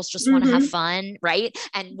Lauper, and girls just want to have fun, right?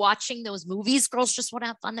 And watching those movies, girls just want to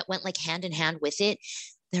have fun, that went like hand in hand with it.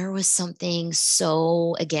 There was something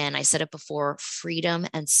so, again, I said it before, freedom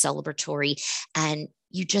and celebratory. And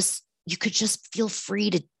you could just feel free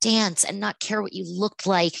to dance and not care what you looked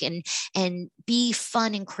like, and be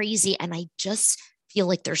fun and crazy. And I just feel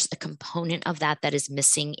like there's a component of that is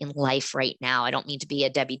missing in life right now. I don't mean to be a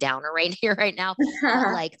Debbie Downer right here, right now,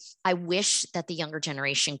 but like, I wish that the younger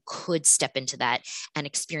generation could step into that and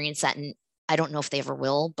experience that. And I don't know if they ever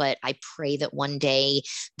will, but I pray that one day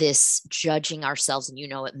this judging ourselves, and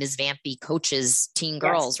Ms. Vampy coaches teen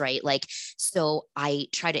girls, right? Like, so I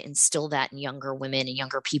try to instill that in younger women and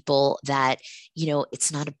younger people that,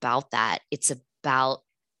 it's not about that. It's about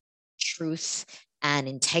truth and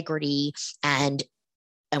integrity, and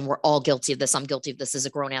we're all guilty of this. I'm guilty of this as a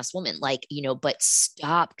grown-ass woman, but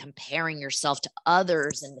stop comparing yourself to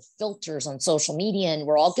others and the filters on social media. And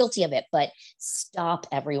we're all guilty of it, but stop,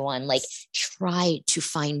 everyone. Try to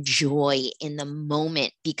find joy in the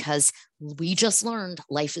moment, because we just learned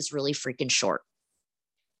life is really freaking short.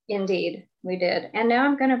 Indeed, we did. And now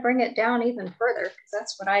I'm going to bring it down even further, because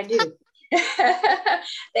that's what I do.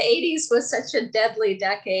 The 80s was such a deadly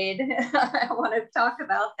decade. I want to talk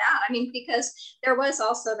about that. I mean, because there was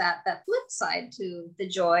also that flip side to the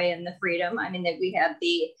joy and the freedom. I mean, that we had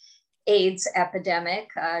the AIDS epidemic.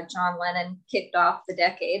 John Lennon kicked off the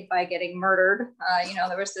decade by getting murdered.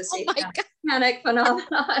 There was this panic phenomenon.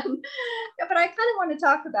 But I kind of want to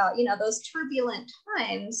talk about, those turbulent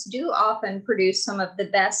times do often produce some of the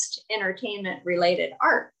best entertainment related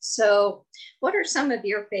art. So what are some of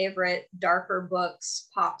your favorite darker books,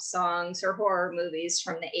 pop songs, or horror movies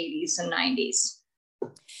from the 80s and 90s?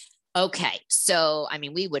 Okay. So, I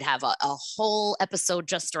mean, we would have a whole episode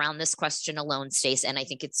just around this question alone, Stace. And I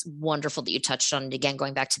think it's wonderful that you touched on it again,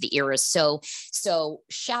 going back to the eras. So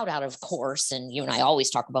shout out, of course. And you and I always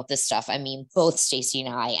talk about this stuff. I mean, both Stacey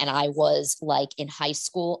and I was in high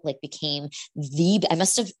school, became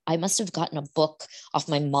I must have gotten a book off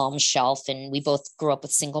my mom's shelf, and we both grew up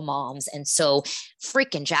with single moms. And so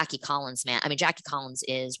freaking Jackie Collins, man. I mean, Jackie Collins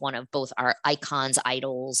is one of both our icons,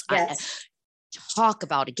 idols. Yes. Talk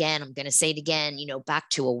about, again, I'm going to say it again, back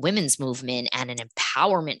to a women's movement and an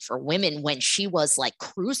empowerment for women when she was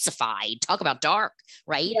crucified. Talk about dark,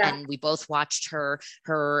 right? Yeah. And we both watched her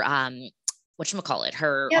whatchamacallit,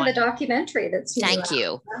 the documentary that's thank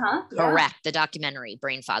you. Correct. The documentary,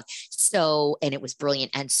 Brain Fog. So, and it was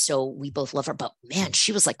brilliant. And so we both love her, but man,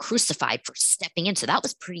 she was crucified for stepping in. So that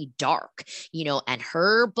was pretty dark, and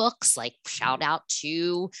her books, shout out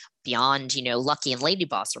to Beyond, Lucky and Lady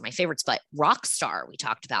Boss are my favorites, but Rockstar we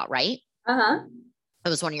talked about, right? It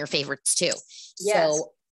was one of your favorites too. Yes.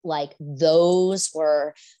 So they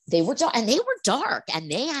were dark,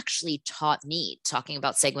 and they actually taught me, talking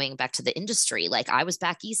about segueing back to the industry. I was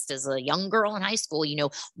back east as a young girl in high school,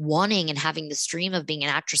 wanting and having this dream of being an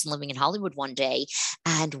actress and living in Hollywood one day,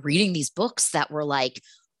 and reading these books that were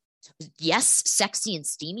yes, sexy and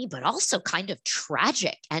steamy, but also kind of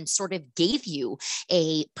tragic, and sort of gave you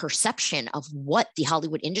a perception of what the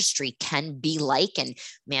Hollywood industry can be like. And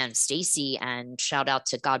man, Stacey, and shout out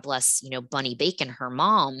to, God bless, Bunny Bacon, her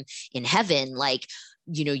mom in heaven,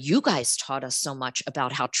 you guys taught us so much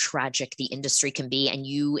about how tragic the industry can be. And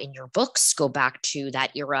you, in your books, go back to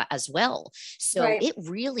that era as well. So It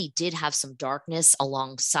really did have some darkness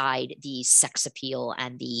alongside the sex appeal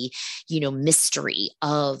and the, mystery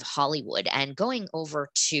of Hollywood. And going over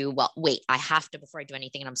to, I have to, before I do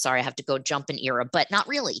anything, and I'm sorry, I have to go jump an era, but not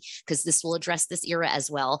really, because this will address this era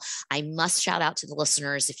as well. I must shout out to the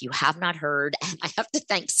listeners if you have not heard, and I have to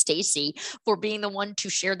thank Stacey for being the one to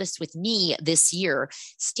share this with me this year.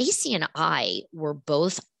 Stacey and I were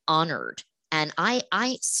both honored, and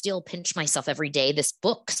I still pinch myself every day. This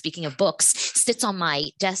book, speaking of books, sits on my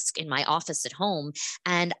desk in my office at home,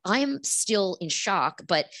 and I'm still in shock,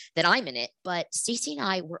 but that I'm in it. But Stacey and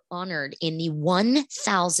I were honored in the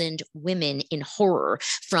 1,000 Women in Horror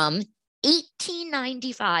from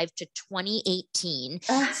 1895 to 2018.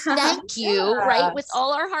 Thank you, right? With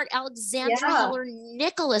all our heart, Alexandra Heller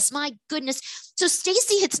Nicholas. My goodness. So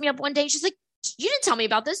Stacey hits me up one day. She's like, "You didn't tell me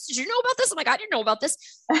about this. Did you know about this?" I'm like, "I didn't know about this."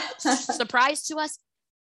 Surprise to us.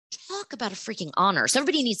 Talk about a freaking honor. So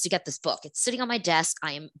everybody needs to get this book. It's sitting on my desk.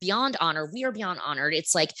 I am beyond honored. We are beyond honored.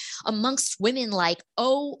 It's amongst women,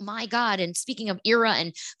 oh my God. And speaking of era,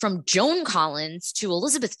 and from Joan Collins to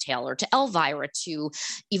Elizabeth Taylor to Elvira to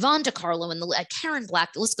Yvonne DiCarlo and Karen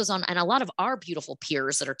Black, the list goes on, and a lot of our beautiful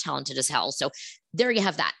peers that are talented as hell. So there you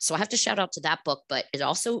have that. So I have to shout out to that book, but it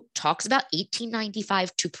also talks about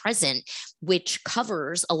 1895 to present, which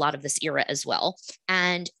covers a lot of this era as well.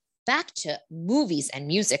 And back to movies and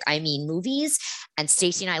music. I mean, movies, and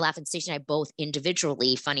Stacey and I laugh, and Stacey and I both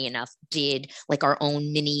individually, funny enough, did our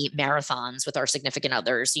own mini marathons with our significant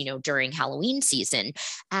others, during Halloween season.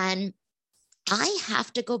 And I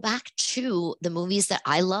have to go back to the movies that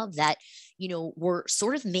I love that, were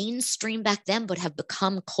sort of mainstream back then, but have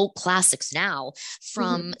become cult classics now.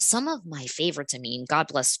 From some of my favorites, I mean, God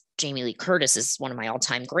bless Jamie Lee Curtis is one of my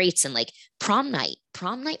all-time greats. And Prom Night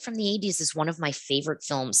from the 80s is one of my favorite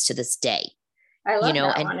films to this day. I you love know,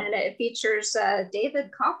 that and one, and it features David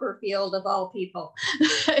Copperfield of all people.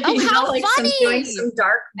 oh, how Like doing funny. some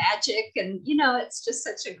dark magic, and it's just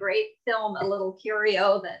such a great film, a little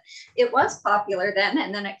curio that it was popular then,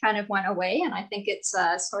 and then it kind of went away, and I think it's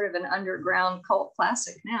sort of an underground cult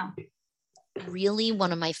classic now. Really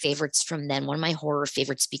one of my favorites from then, one of my horror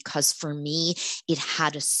favorites, because for me, it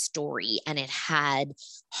had a story and it had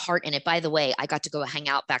heart in it. By the way, I got to go hang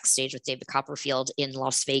out backstage with David Copperfield in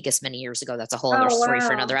Las Vegas many years ago. That's a whole other story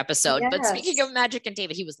for another episode. Yes. But speaking of magic and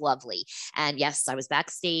David, he was lovely. And yes, I was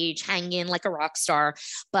backstage hanging like a rock star.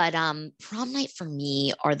 But prom night for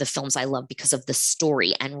me are the films I love because of the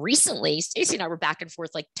story. And recently, Stacey and I were back and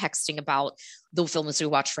forth like texting about the films we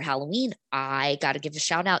watched for Halloween. I got to give a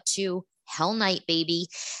shout out to Hell Night, baby.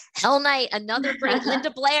 Hell Night, another great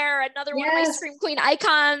Linda Blair, another one of my Scream Queen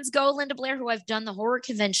icons. Go Linda Blair, who I've done the horror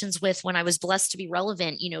conventions with when I was blessed to be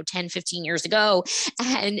relevant, 10, 15 years ago.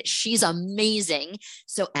 And she's amazing.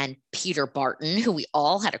 So, and Peter Barton, who we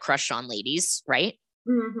all had a crush on, ladies, right?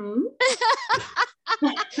 Mm-hmm.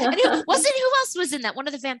 And who else was in that? One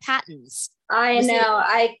of the Van Pattens. I know.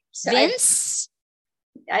 Vince?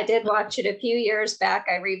 I did watch it a few years back.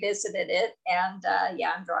 I revisited it, and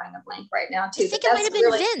I'm drawing a blank right now too. I think it might have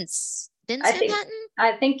been Vince. Vince Van Patten?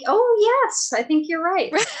 I think. Oh yes, I think you're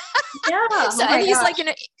right. Yeah. So and he's like he's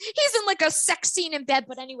in like a sex scene in bed.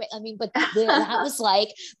 But anyway, I mean, but that was like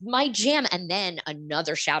my jam. And then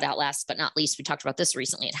another shout out, last but not least, we talked about this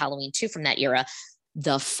recently at Halloween too, from that era,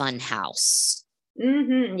 The Fun House.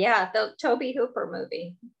 Mm-hmm. Yeah, the Tobe Hooper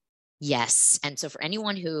movie. Yes. And so for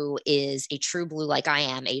anyone who is a true blue, like I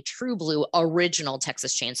am, a true blue original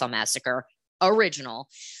Texas Chainsaw Massacre original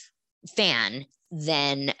fan,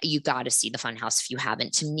 then you got to see The Funhouse if you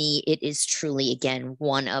haven't. To me, it is truly, again,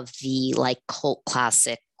 one of the like cult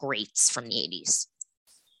classic greats from the 80s.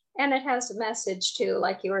 And it has a message too,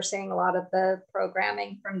 like you were saying, a lot of the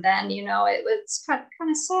programming from then, it was kind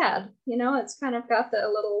of sad, it's kind of got a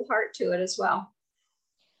little heart to it as well.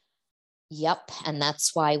 Yep. And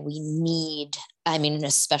that's why we need,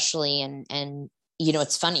 especially, and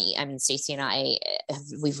it's funny. Stacey and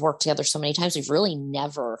we've worked together so many times. We've really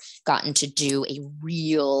never gotten to do a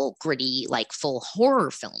real gritty, like full horror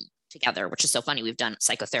film together, which is so funny. We've done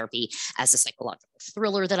Psychotherapy as a psychological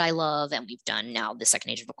thriller that I love. And we've done now The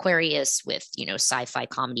Second Age of Aquarius with, sci-fi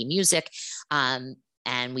comedy music. And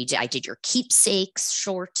I did your Keepsakes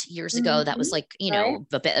short years ago. Mm-hmm. That was like,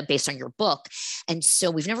 right. Based on your book. And so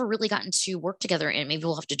we've never really gotten to work together, and maybe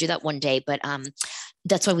we'll have to do that one day. But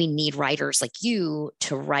that's why we need writers like you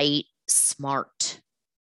to write smart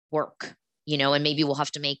work, and maybe we'll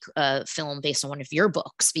have to make a film based on one of your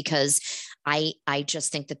books, because I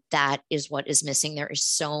just think that is what is missing. There is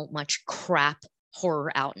so much crap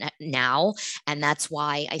horror out now, and that's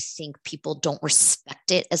why I think people don't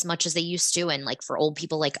respect it as much as they used to. And like for old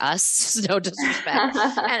people like us, no disrespect,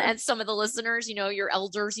 and some of the listeners, your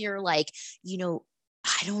elders, you're like,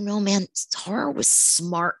 I don't know, man. Horror was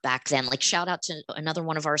smart back then. Like, shout out to another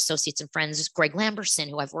one of our associates and friends, Greg Lamberson,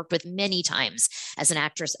 who I've worked with many times as an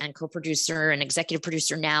actress and co-producer and executive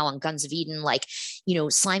producer now on Guns of Eden. Like,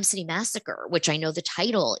 Slime City Massacre, which I know the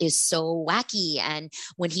title is so wacky. And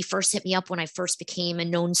when he first hit me up, when I first became a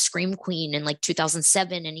known Scream Queen in like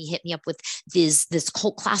 2007, and he hit me up with this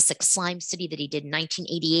cult classic Slime City that he did in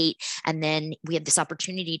 1988. And then we had this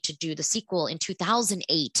opportunity to do the sequel in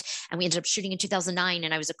 2008, and we ended up shooting in 2009.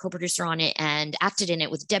 And I was a co-producer on it and acted in it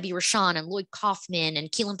with Debbie Rashawn and Lloyd Kaufman and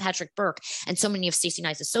Keelan Patrick Burke and so many of Stacey and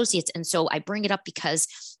I's associates. And so I bring it up because,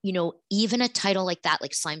 even a title like that,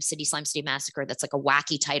 like Slime City Massacre, that's like a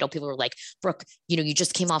wacky title. People are like, Brooke, you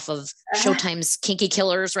just came off of Showtime's Kinky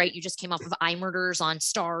Killers, right? You just came off of I Murders on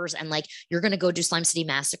Stars, and like, you're going to go do Slime City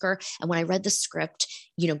Massacre. And when I read the script,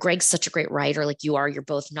 Greg's such a great writer, like you are, you're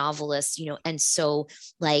both novelists, and so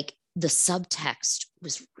like, the subtext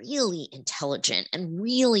was really intelligent and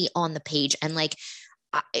really on the page. And like,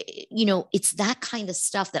 it's that kind of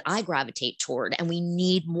stuff that I gravitate toward. And we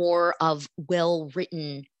need more of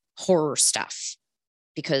well-written horror stuff,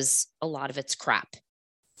 because a lot of it's crap.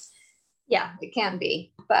 Yeah, it can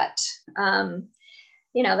be. But,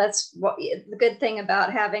 that's what the good thing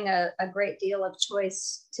about having a great deal of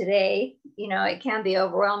choice today. It can be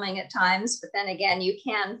overwhelming at times, but then again, you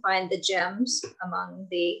can find the gems among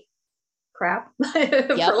the crap,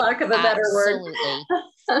 for lack of a better word.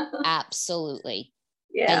 Absolutely.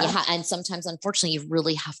 Yeah. And sometimes, unfortunately, you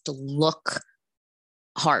really have to look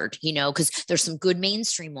hard, because there's some good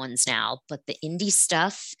mainstream ones now, but the indie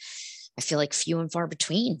stuff, I feel like few and far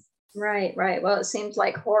between. Right. Well, it seems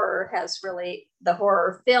like the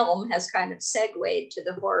horror film has kind of segued to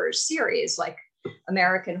the horror series. Like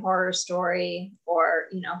American Horror Story, or,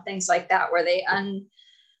 things like that, where they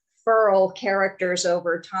unfurl characters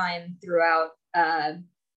over time throughout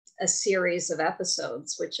a series of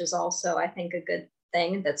episodes, which is also, I think, a good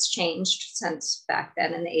thing that's changed since back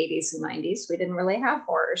then in the 80s and 90s. We didn't really have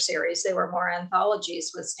horror series. They were more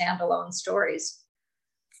anthologies with standalone stories.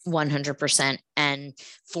 100%. And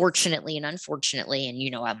fortunately and unfortunately,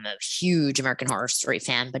 and I'm a huge American Horror Story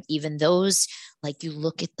fan, but even those, like, you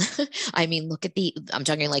look at, I'm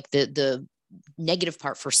talking like the negative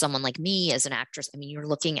part for someone like me as an actress. I mean, you're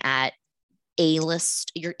looking at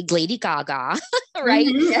A-list, your Lady Gaga, right?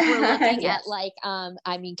 Mm-hmm. We're looking Yes. at like,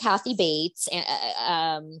 Kathy Bates,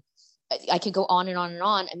 and I could go on and on and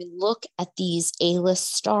on. I mean, look at these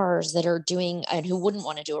A-list stars that are doing, and who wouldn't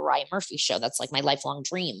want to do a Ryan Murphy show? That's like my lifelong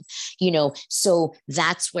dream, So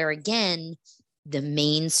that's where, again, the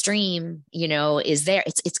mainstream, is there.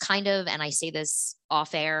 It's kind of, and I say this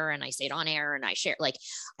off air and I say it on air and I share, like,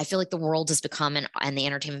 I feel like the world has become, and the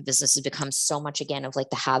entertainment business has become so much, again, of like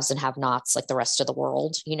the haves and have nots, like the rest of the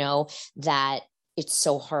world, that it's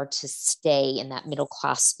so hard to stay in that middle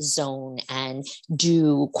class zone and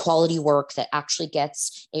do quality work that actually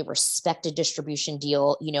gets a respected distribution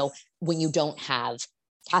deal, when you don't have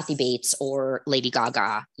Kathy Bates or Lady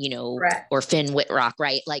Gaga, Correct. or Finn Whitrock,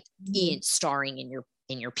 right? Like, starring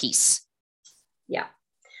in your piece. Yeah.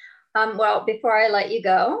 Well, before I let you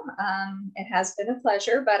go, it has been a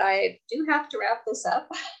pleasure, but I do have to wrap this up.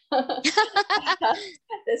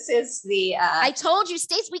 This is the... I told you,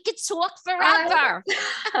 Stace, we could talk forever.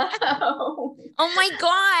 Oh my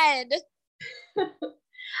God.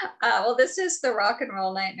 Well, this is the Rock and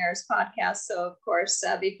Roll Nightmares podcast. So, of course,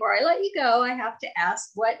 before I let you go, I have to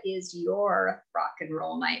ask, what is your rock and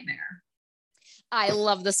roll nightmare? I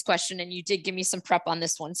love this question, and you did give me some prep on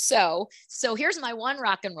this one. So here's my one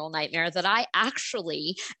rock and roll nightmare, that I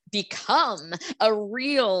actually become a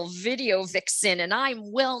real video vixen, and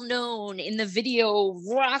I'm well known in the video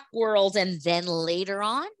rock world. And then later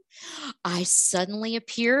on, I suddenly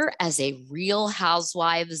appear as a Real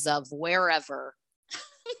Housewives of wherever.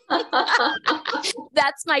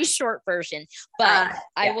 That's my short version, but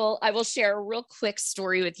I will share a real quick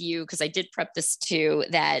story with you, because I did prep this too,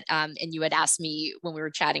 that and you had asked me when we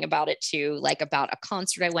were chatting about it too, like about a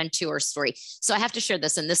concert I went to or a story. So I have to share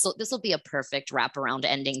this, and this will be a perfect wraparound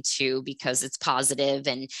ending too, because it's positive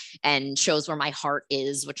and shows where my heart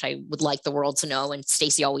is, which I would like the world to know. And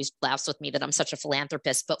Stacey always laughs with me that I'm such a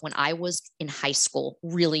philanthropist, but when I was in high school,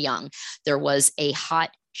 really young, there was a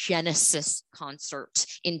hot Genesis concert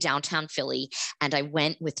in downtown Philly, and I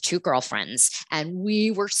went with two girlfriends, and we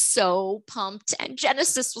were so pumped, and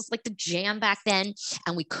Genesis was like the jam back then,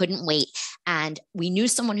 and we couldn't wait. And we knew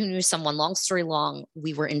someone who knew someone. Long story long,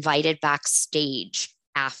 we were invited backstage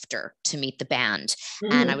after to meet the band.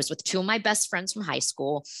 And I was with two of my best friends from high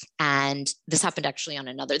school, and this happened actually on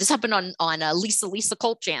a Lisa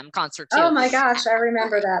Colt Jam concert too. Oh my gosh, I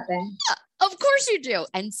remember that thing. Of course you do.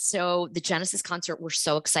 And so the Genesis concert, we're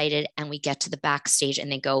so excited, and we get to the backstage,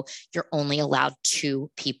 and they go, "You're only allowed 2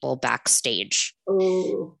 people backstage."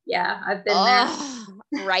 Oh, yeah, I've been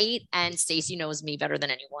there. Right. And Stacey knows me better than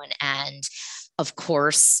anyone. And of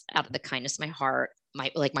course, out of the kindness of my heart, my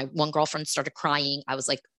one girlfriend started crying. I was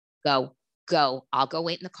like, go. I'll go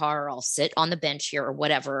wait in the car. I'll sit on the bench here or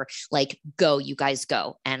whatever. Like, go, you guys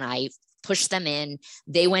go. And I pushed them in.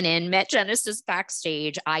 They went in, met Genesis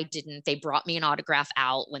backstage. I didn't. They brought me an autograph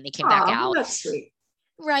out when they came back out. That's sweet.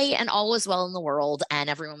 Right. And all was well in the world, and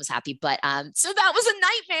everyone was happy. But so that was a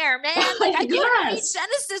nightmare, man. Like, I couldn't meet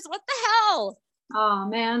Genesis. What the hell? Oh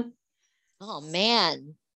man.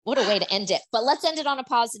 What a way to end it. But let's end it on a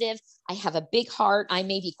positive. I have a big heart. I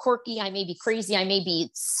may be quirky. I may be crazy. I may be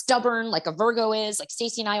stubborn like a Virgo is, like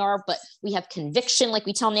Stacey and I are, but we have conviction, like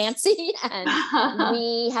we tell Nancy, and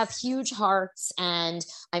we have huge hearts. And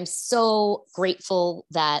I'm so grateful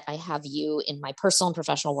that I have you in my personal and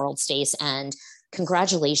professional world, Stace. And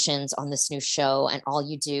congratulations on this new show and all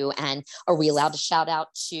you do. And are we allowed to shout out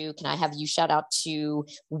to, can I have you shout out to,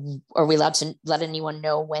 are we allowed to let anyone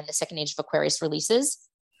know when the Second Age of Aquarius releases?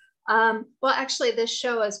 Well, actually, this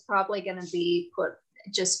show is probably going to be put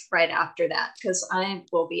just right after that, because I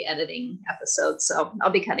will be editing episodes, so I'll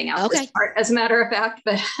be cutting out this part, as a matter of fact.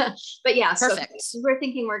 But yeah, perfect. So we're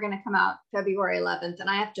thinking we're going to come out February 11th, and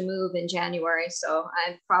I have to move in January, so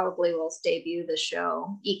I probably will debut the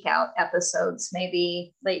show, eke out episodes,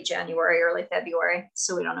 maybe late January, early February.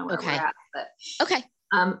 So we don't know where we're at, but okay.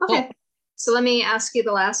 Cool. So let me ask you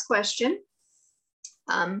the last question.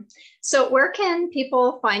 So where can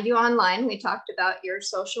people find you online? We talked about your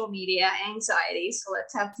social media anxiety, so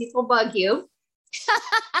let's have people bug you.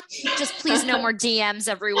 Just please no more DMs,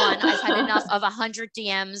 everyone. I've had enough of 100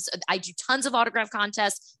 DMs. I do tons of autograph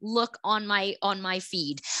contests. Look on my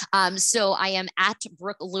feed. So I am at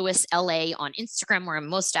Brooke Lewis LA on Instagram, where I'm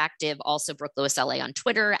most active. Also Brooke Lewis LA on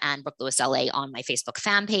Twitter, and Brooke Lewis LA on my Facebook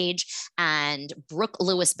fan page. And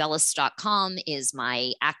BrookeLewisBellis.com is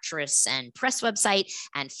my actress and press website,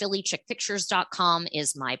 and PhillyChickPictures.com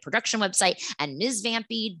is my production website, and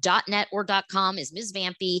MsVampy.net or .com is Ms.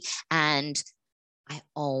 Vampy. And I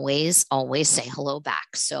always say hello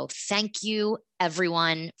back. So thank you,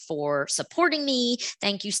 everyone, for supporting me.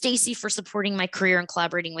 Thank you, Stacey, for supporting my career and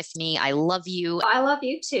collaborating with me. I love you. I love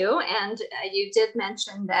you too. And you did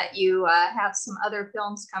mention that you have some other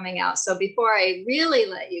films coming out. So before I really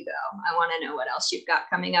let you go, I want to know what else you've got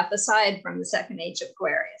coming up aside from The Second Age of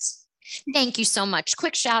Aquarius. Thank you so much.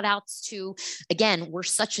 Quick shout outs to, again, we're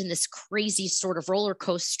such in this crazy sort of roller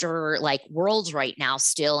coaster like world right now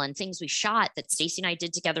still, and things we shot that Stacey and I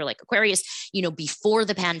did together, like Aquarius, before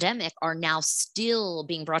the pandemic, are now still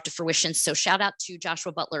being brought to fruition. So shout out to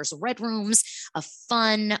Joshua Butler's Red Rooms, a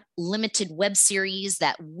fun limited web series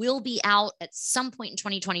that will be out at some point in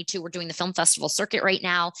 2022. We're doing the film festival circuit right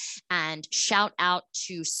now. And shout out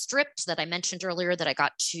to Stripped that I mentioned earlier that I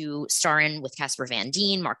got to star in with Casper Van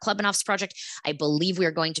Dien, Mark Klebanoff's project. I believe we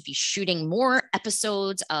are going to be shooting more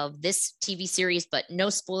episodes of this TV series, but no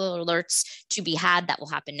spoiler alerts to be had. That will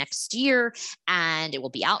happen next year, and it will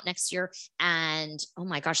be out next year. And oh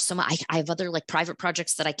my gosh, I have other like private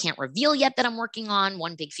projects that I can't reveal yet that I'm working on.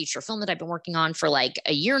 One big feature film that I've been working on for like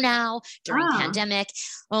a year now during pandemic.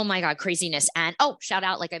 Oh my God, craziness. And shout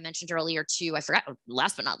out, like I mentioned earlier too, I forgot,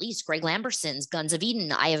 last but not least, Greg Lamberson's Guns of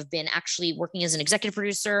Eden. I have been actually working as an executive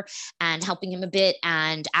producer and helping him a bit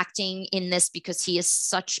and acting in this because he is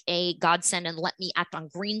such a godsend and let me act on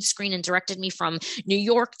green screen and directed me from New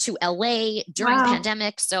York to LA during the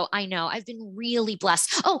pandemic. So I know I've been really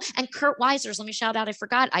blessed. Oh, and Kurt Weiser's, let me shout out. I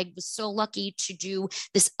forgot. I was so lucky to do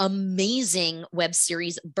this amazing web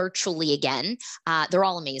series virtually again. They're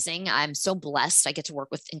all amazing. I'm so blessed. I get to work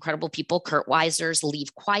with incredible people. Kurt Weiser's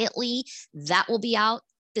Leave Quietly, that will be out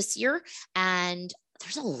this year. And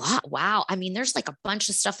there's a lot. Wow. I mean, there's like a bunch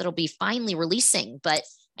of stuff that'll be finally releasing, but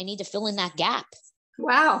I need to fill in that gap.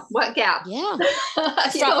 Wow. What gap? Yeah.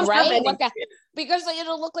 Right? What gap? Because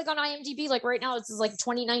it'll look like on IMDb, like right now, it's like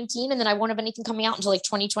 2019. And then I won't have anything coming out until like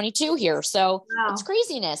 2022 here. So it's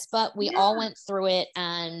craziness, but we all went through it,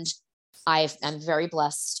 and I'm very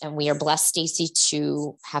blessed, and we are blessed, Stacey,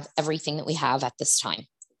 to have everything that we have at this time.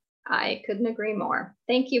 I couldn't agree more.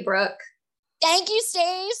 Thank you, Brooke. Thank you,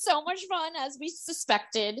 Stace. So much fun, as we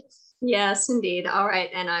suspected. Yes, indeed. All right.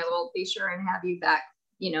 And I will be sure and have you back,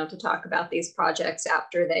 to talk about these projects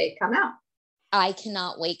after they come out. I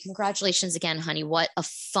cannot wait. Congratulations again, honey. What a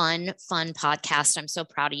fun podcast. I'm so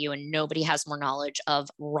proud of you. And nobody has more knowledge of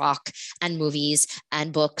rock and movies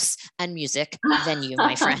and books and music than you,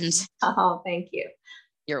 my friend. Oh, thank you.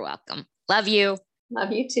 You're welcome. Love you.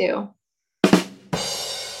 Love you too.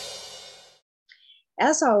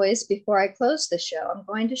 As always, before I close the show, I'm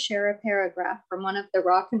going to share a paragraph from one of the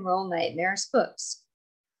Rock and Roll Nightmares books.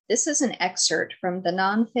 This is an excerpt from the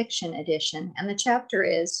nonfiction edition, and the chapter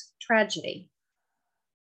is Tragedy.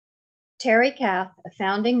 Terry Kath, a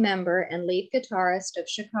founding member and lead guitarist of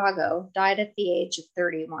Chicago, died at the age of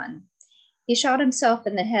 31. He shot himself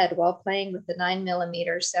in the head while playing with the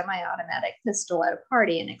 9mm semi-automatic pistol at a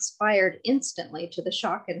party and expired instantly to the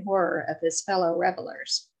shock and horror of his fellow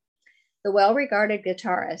revelers. The well-regarded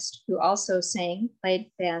guitarist, who also sang,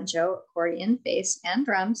 played banjo, accordion, bass, and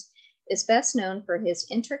drums, is best known for his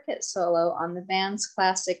intricate solo on the band's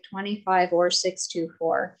classic 25 or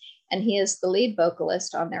 624, and he is the lead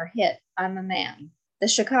vocalist on their hit, I'm a Man. The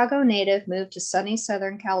Chicago native moved to sunny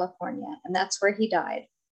Southern California, and that's where he died.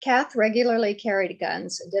 Kath regularly carried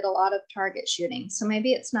guns and did a lot of target shooting, so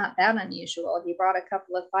maybe it's not that unusual he brought a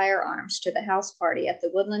couple of firearms to the house party at the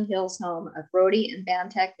Woodland Hills home of roadie and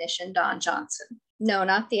band technician Don Johnson. No,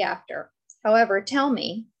 not the actor. However, Tell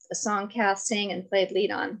Me, the song Kath sang and played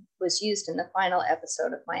lead on, was used in the final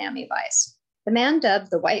episode of Miami Vice. The man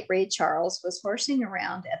dubbed the White Ray Charles was horsing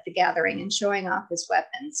around at the gathering and showing off his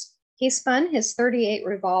weapons. He spun his .38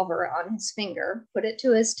 revolver on his finger, put it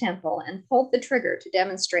to his temple, and pulled the trigger to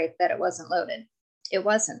demonstrate that it wasn't loaded. It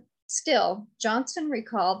wasn't. Still, Johnson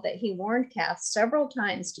recalled that he warned Kath several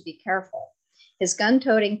times to be careful. His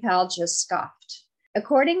gun-toting pal just scoffed.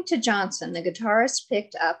 According to Johnson, the guitarist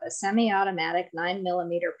picked up a semi-automatic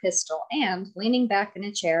 9mm pistol and, leaning back in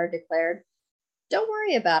a chair, declared, "Don't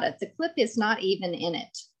worry about it. The clip is not even in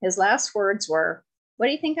it." His last words were, "What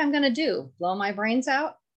do you think I'm going to do? Blow my brains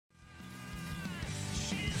out?"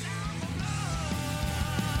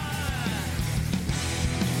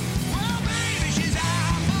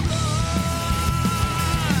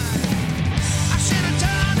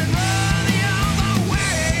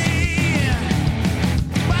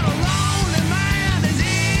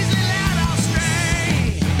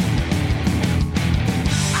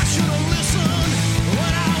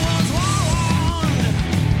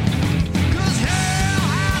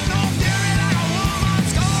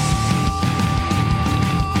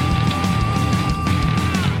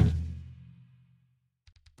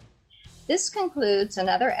 This concludes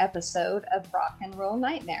another episode of Rock and Roll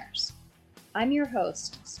Nightmares. I'm your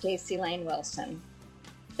host, Stacy Lane Wilson.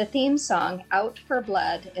 The theme song, Out for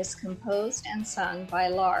Blood, is composed and sung by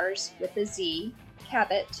Lars with a Z,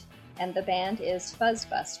 Cabot, and the band is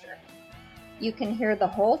Fuzzbuster. You can hear the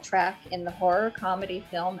whole track in the horror comedy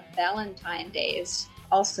film Valentine Days,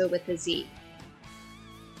 also with a Z.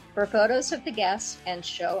 For photos of the guests and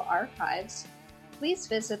show archives, please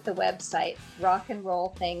visit the website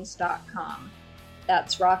rockandrollthings.com.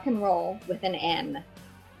 That's rock and roll with an N.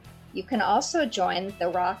 You can also join the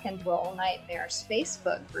Rock and Roll Nightmares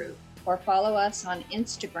Facebook group or follow us on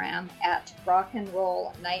Instagram at Rock and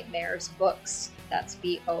Roll Nightmares Books. That's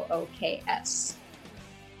BOOKS.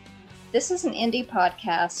 This is an indie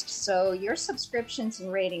podcast, so your subscriptions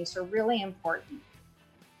and ratings are really important.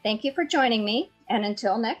 Thank you for joining me, and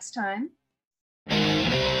until next time,